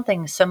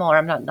something similar.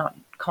 I'm not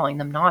calling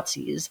them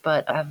Nazis,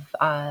 but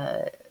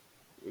have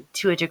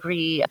to a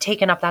degree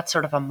taken up that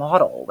sort of a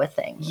model with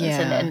things. Yeah,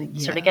 And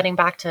sort of yeah. getting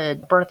back to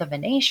Birth of a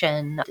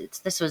Nation,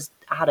 this was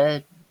at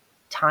a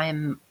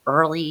time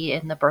early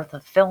in the birth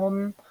of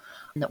film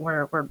that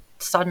where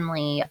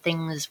suddenly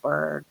things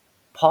were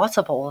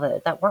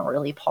possible that weren't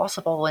really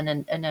possible in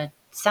a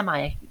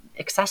semi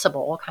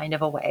accessible kind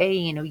of a way.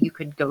 You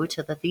could go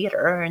to the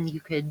theater and you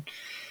could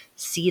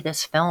see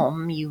this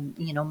film. You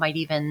might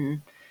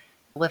even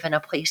live in a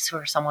place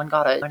where someone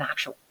got an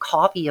actual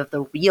copy of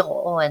the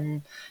reel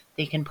and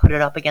they can put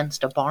it up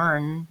against a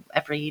barn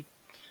every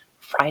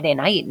Friday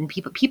night, and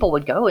people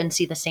would go and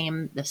see the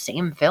same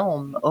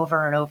film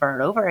over and over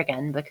and over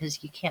again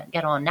because you can't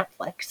get on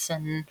Netflix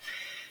and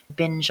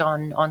binge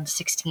on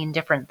 16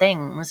 different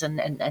things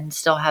and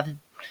still have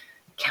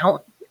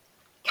count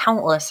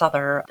countless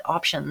other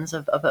options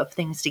of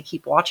things to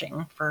keep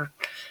watching for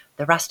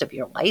the rest of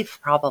your life,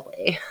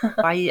 probably.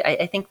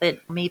 I think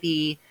that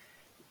maybe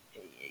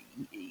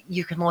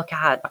you can look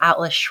at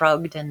Atlas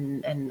Shrugged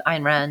and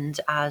Ayn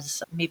Rand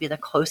as maybe the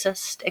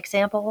closest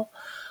example.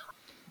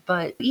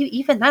 But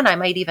even then, I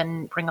might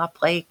even bring up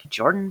like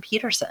Jordan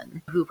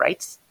Peterson, who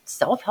writes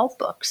self-help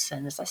books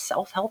and is a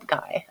self-help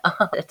guy.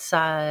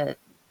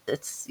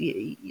 It's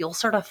you'll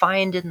sort of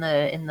find in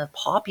the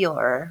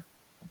popular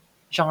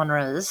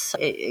genres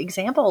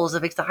examples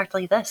of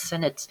exactly this,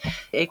 and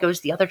it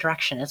goes the other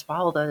direction as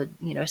well. The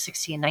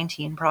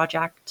 1619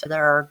 Project.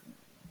 There are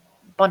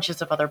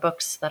bunches of other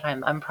books that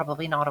I'm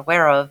probably not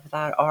aware of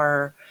that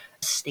are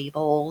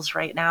stables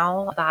right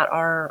now that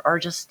are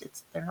just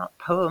they're not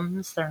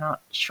poems, they're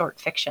not short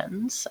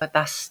fictions. The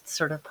best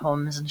sort of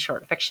poems and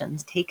short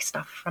fictions take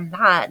stuff from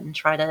that and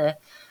try to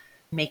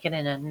make it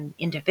in an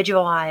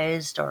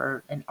individualized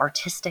or an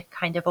artistic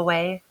kind of a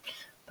way,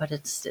 but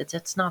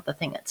it's not the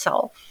thing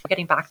itself.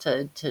 Getting back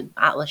to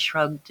Atlas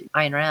Shrugged,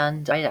 Ayn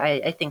Rand,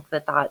 I think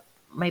that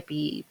might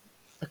be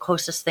the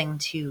closest thing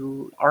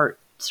to art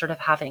sort of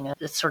having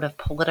a sort of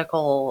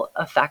political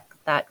effect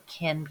that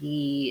can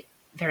be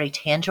very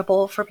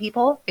tangible for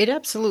people. It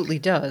absolutely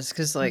does,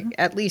 because Mhm. like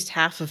at least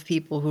half of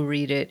people who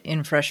read it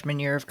in freshman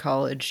year of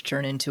college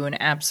turn into an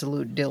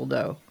absolute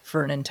dildo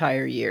for an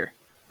entire year.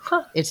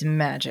 Huh. It's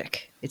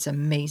magic. It's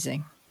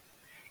amazing.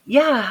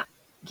 Yeah.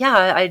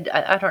 Yeah,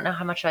 I don't know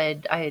how much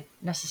I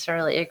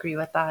necessarily agree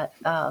with that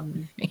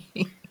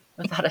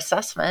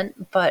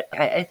assessment, but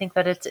I think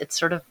that it's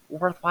sort of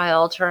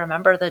worthwhile to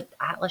remember that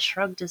Atlas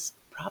Shrugged is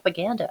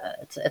propaganda.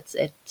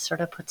 It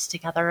sort of puts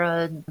together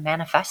a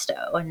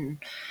manifesto and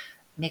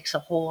makes a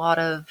whole lot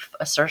of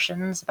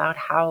assertions about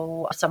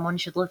how someone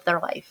should live their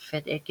life.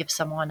 It gives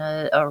someone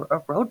a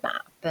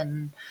roadmap,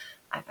 and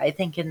I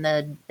think in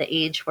the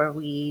age where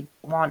we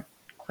want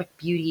quick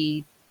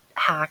beauty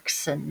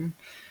hacks and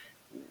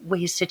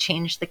ways to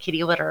change the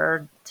kitty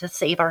litter to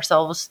save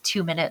ourselves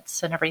 2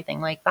 minutes and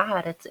everything like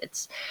that.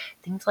 It's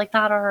things like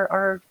that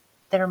are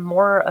they're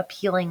more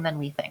appealing than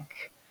we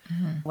think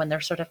Mhm. when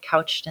they're sort of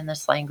couched in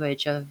this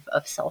language of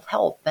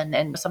self-help,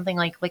 and something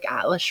like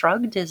Atlas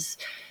Shrugged is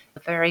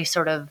very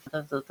sort of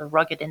the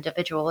rugged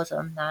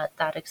individualism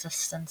that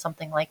exists in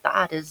something like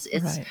that is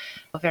Right.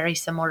 very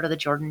similar to the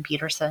Jordan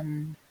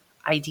Peterson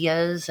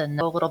ideas and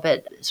a little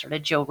bit sort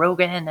of Joe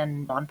Rogan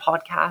and on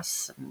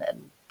podcasts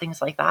and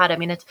things like that. I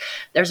mean,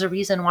 there's a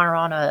reason why we're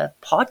on a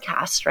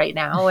podcast right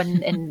now,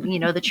 and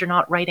that you're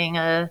not writing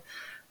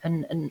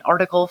an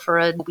article for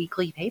a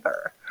weekly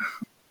paper,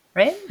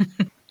 right?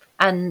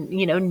 And,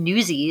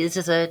 Newsies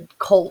is a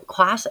cult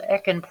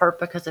classic in part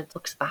because it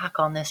looks back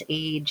on this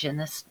age in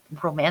this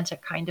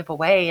romantic kind of a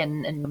way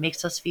and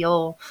makes us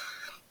feel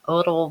a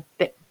little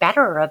bit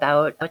better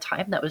about a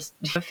time that was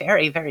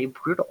very, very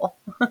brutal.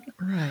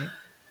 Right.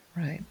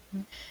 Right.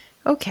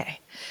 Okay.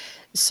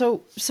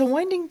 So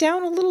winding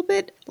down a little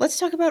bit, let's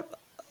talk about,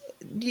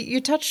 you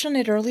touched on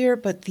it earlier,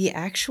 but the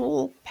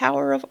actual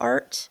power of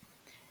art.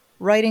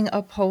 Writing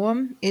a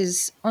poem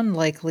is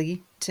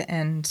unlikely to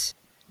end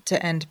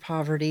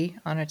poverty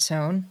on its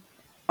own.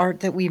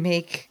 Art that we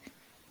make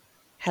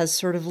has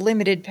sort of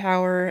limited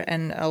power,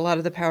 and a lot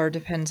of the power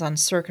depends on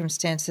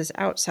circumstances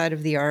outside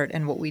of the art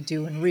and what we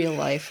do in real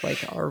life.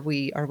 Like, are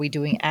we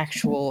doing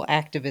actual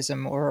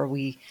activism, or are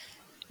we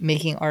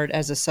making art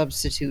as a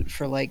substitute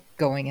for like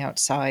going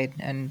outside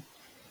and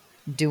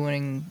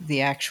doing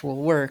the actual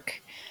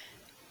work?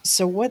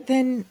 So what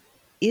then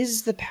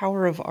is the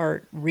power of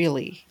art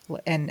really?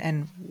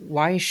 And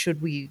why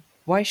should we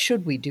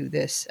do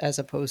this as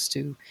opposed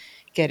to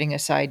getting a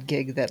side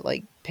gig that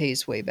like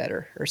pays way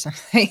better or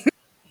something?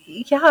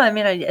 Yeah, I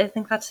mean, I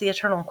think that's the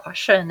eternal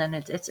question, and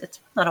it's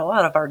not a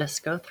lot of artists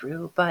go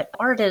through. But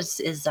art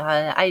is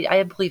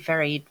I believe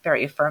very,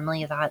 very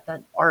firmly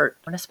that art,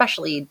 and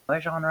especially a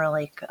genre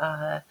like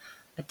a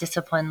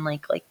discipline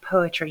like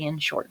poetry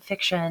and short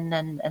fiction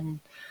and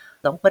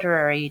the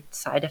literary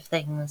side of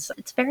things,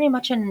 it's very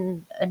much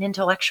an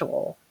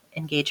intellectual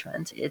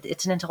engagement.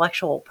 It's an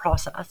intellectual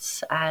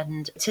process,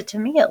 and to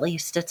me at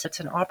least, it's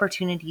an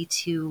opportunity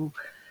to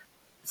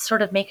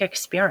sort of make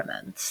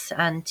experiments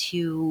and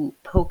to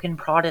poke and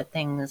prod at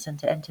things and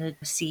to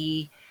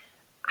see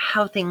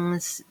how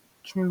things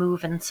can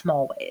move in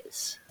small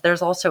ways.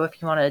 There's also, if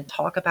you want to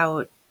talk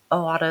about a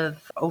lot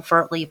of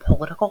overtly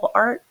political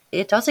art,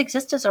 it does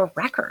exist as a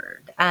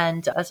record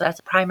and as a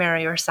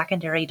primary or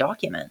secondary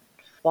document.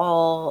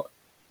 While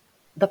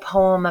the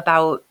poem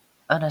about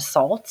an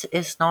assault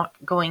is not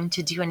going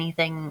to do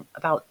anything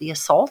about the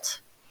assault,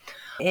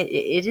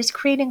 it is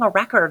creating a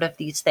record of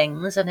these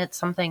things, and it's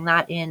something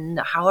that in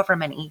however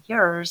many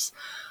years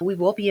we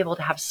will be able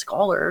to have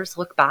scholars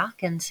look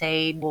back and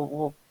say,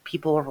 well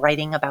people were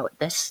writing about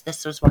this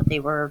was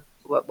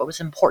what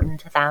was important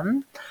to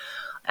them.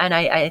 And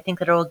I think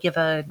that it'll give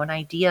an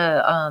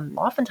idea,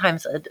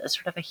 oftentimes a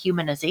sort of a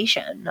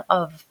humanization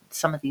of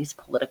some of these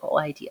political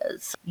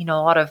ideas. A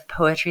lot of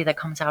poetry that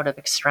comes out of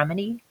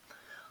extremity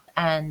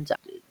and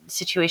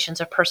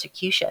situations of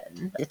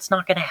persecution, it's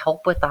not going to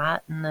help with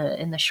that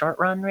in the short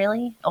run,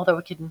 really. Although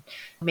it can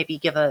maybe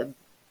give a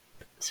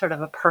sort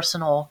of a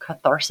personal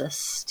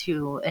catharsis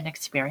to an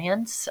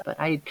experience, but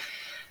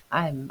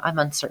I'm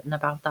uncertain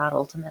about that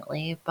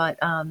ultimately. But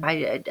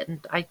I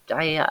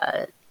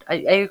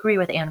agree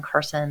with Anne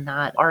Carson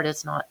that art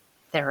is not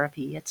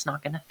therapy. It's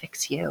not going to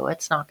fix you.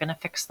 It's not going to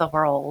fix the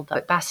world.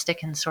 At best, it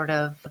can sort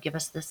of give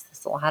us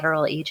this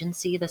lateral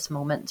agency, this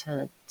moment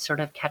to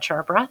sort of catch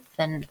our breath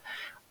and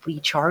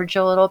recharge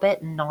a little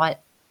bit and not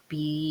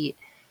be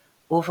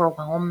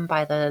overwhelmed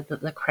by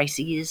the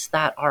crises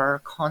that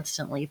are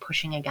constantly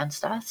pushing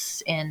against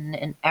us in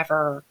an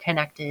ever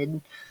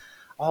connected,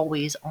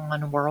 always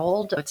on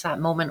world. It's that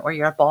moment where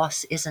your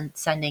boss isn't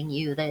sending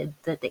you the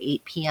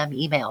 8 p.m.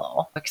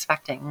 email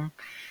expecting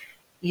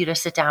you to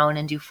sit down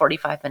and do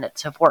 45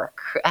 minutes of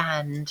work.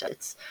 And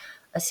it's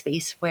a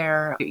space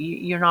where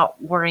you're not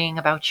worrying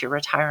about your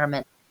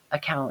retirement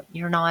account.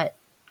 You're not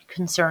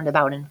concerned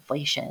about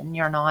inflation.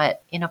 You're not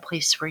in a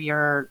place where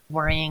you're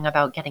worrying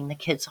about getting the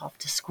kids off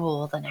to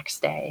school the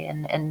next day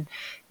and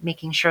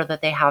making sure that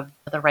they have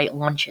the right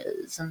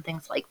lunches and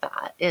things like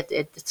that.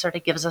 It sort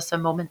of gives us a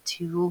moment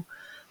to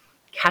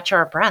catch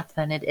our breath.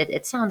 And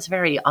it sounds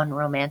very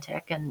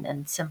unromantic and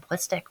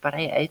simplistic, but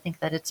I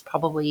think that it's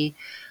probably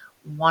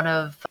one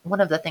of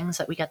the things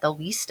that we get the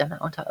least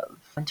amount of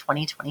in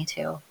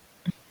 2022.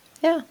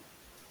 Yeah,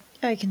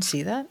 I can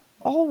see that.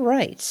 All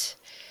right.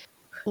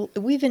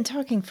 We've been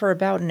talking for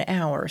about an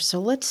hour, so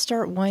let's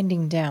start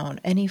winding down.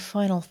 Any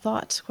final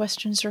thoughts,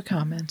 questions, or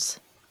comments?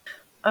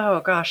 Oh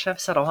gosh, I've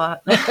said a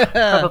lot.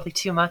 Probably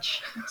too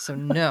much. So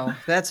no,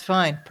 that's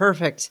fine.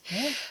 Perfect.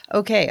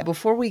 Okay,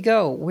 before we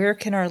go, where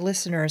can our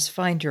listeners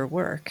find your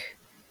work?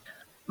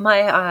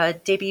 My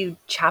debut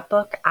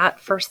chapbook, At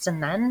First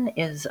and Then,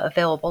 is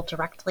available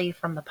directly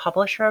from the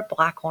publisher,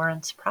 Black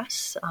Lawrence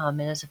Press.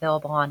 It is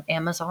available on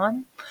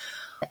Amazon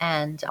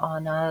and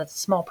on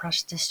small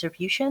press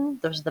distribution.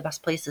 Those are the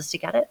best places to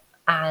get it.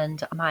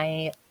 And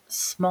my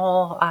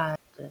small,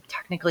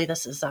 technically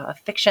this is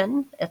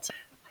fiction. I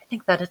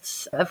think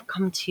that I've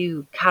come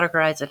to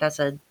categorize it as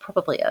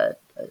probably a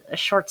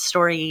short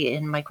story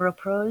in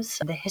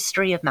microprose. The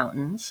History of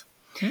Mountains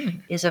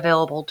is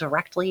available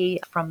directly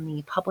from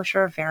the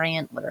publisher,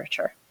 Variant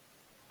Literature.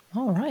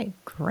 All right,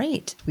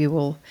 great. We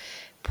will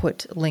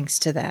put links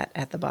to that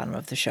at the bottom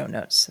of the show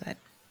notes so that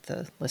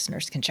the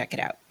listeners can check it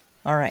out.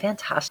 All right.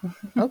 Fantastic.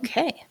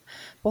 Okay.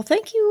 Well,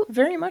 thank you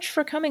very much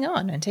for coming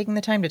on and taking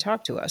the time to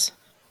talk to us.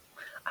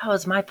 Oh,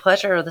 it's my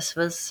pleasure. This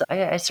was,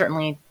 I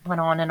certainly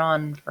went on and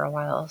on for a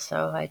while,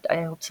 so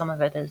I hope some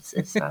of it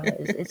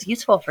is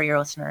useful for your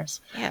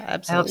listeners. Yeah, I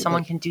absolutely. hope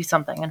someone can do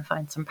something and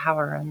find some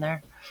power in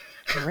there.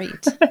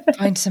 Great.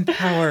 Find some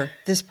power.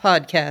 This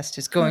podcast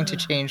is going to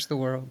change the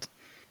world.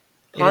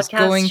 It is Podcasts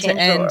going to change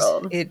the end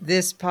world.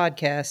 this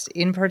podcast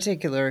in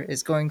particular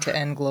is going to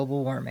end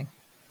global warming.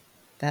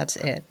 That's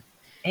it.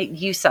 Hey,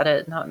 you said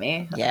it, not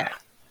me. Yeah,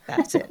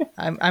 that's it.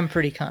 I'm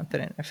pretty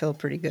confident. I feel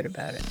pretty good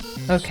about it.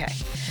 Okay.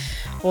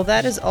 Well,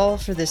 that is all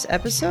for this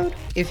episode.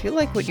 If you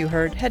like what you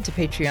heard, head to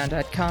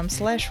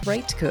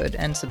patreon.com/writegood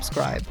and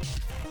subscribe.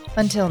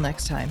 Until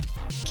next time,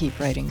 keep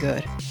writing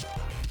good.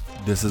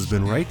 This has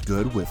been Write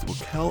Good with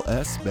Raquel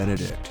S.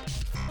 Benedict.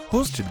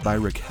 Hosted by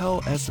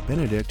Raquel S.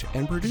 Benedict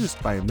and produced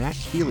by Matt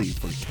Healy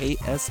for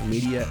KS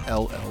Media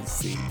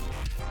LLC.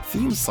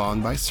 Theme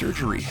song by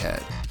Surgery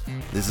Head.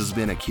 This has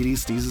been a Kitty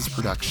Sneezes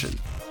production.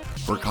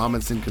 For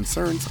comments and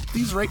concerns,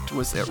 please write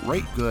to us at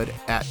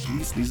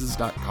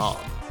writegud@kittysneezes.com.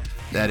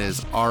 That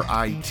is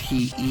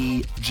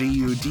RITEGUD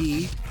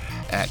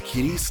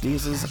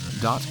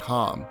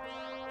 @kittysneezes.com.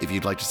 If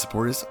you'd like to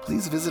support us,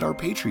 please visit our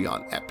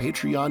Patreon at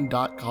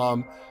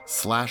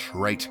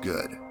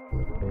patreon.com/writegood.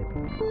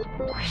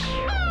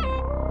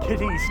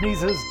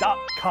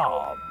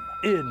 kittysneezes.com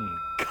in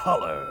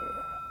color.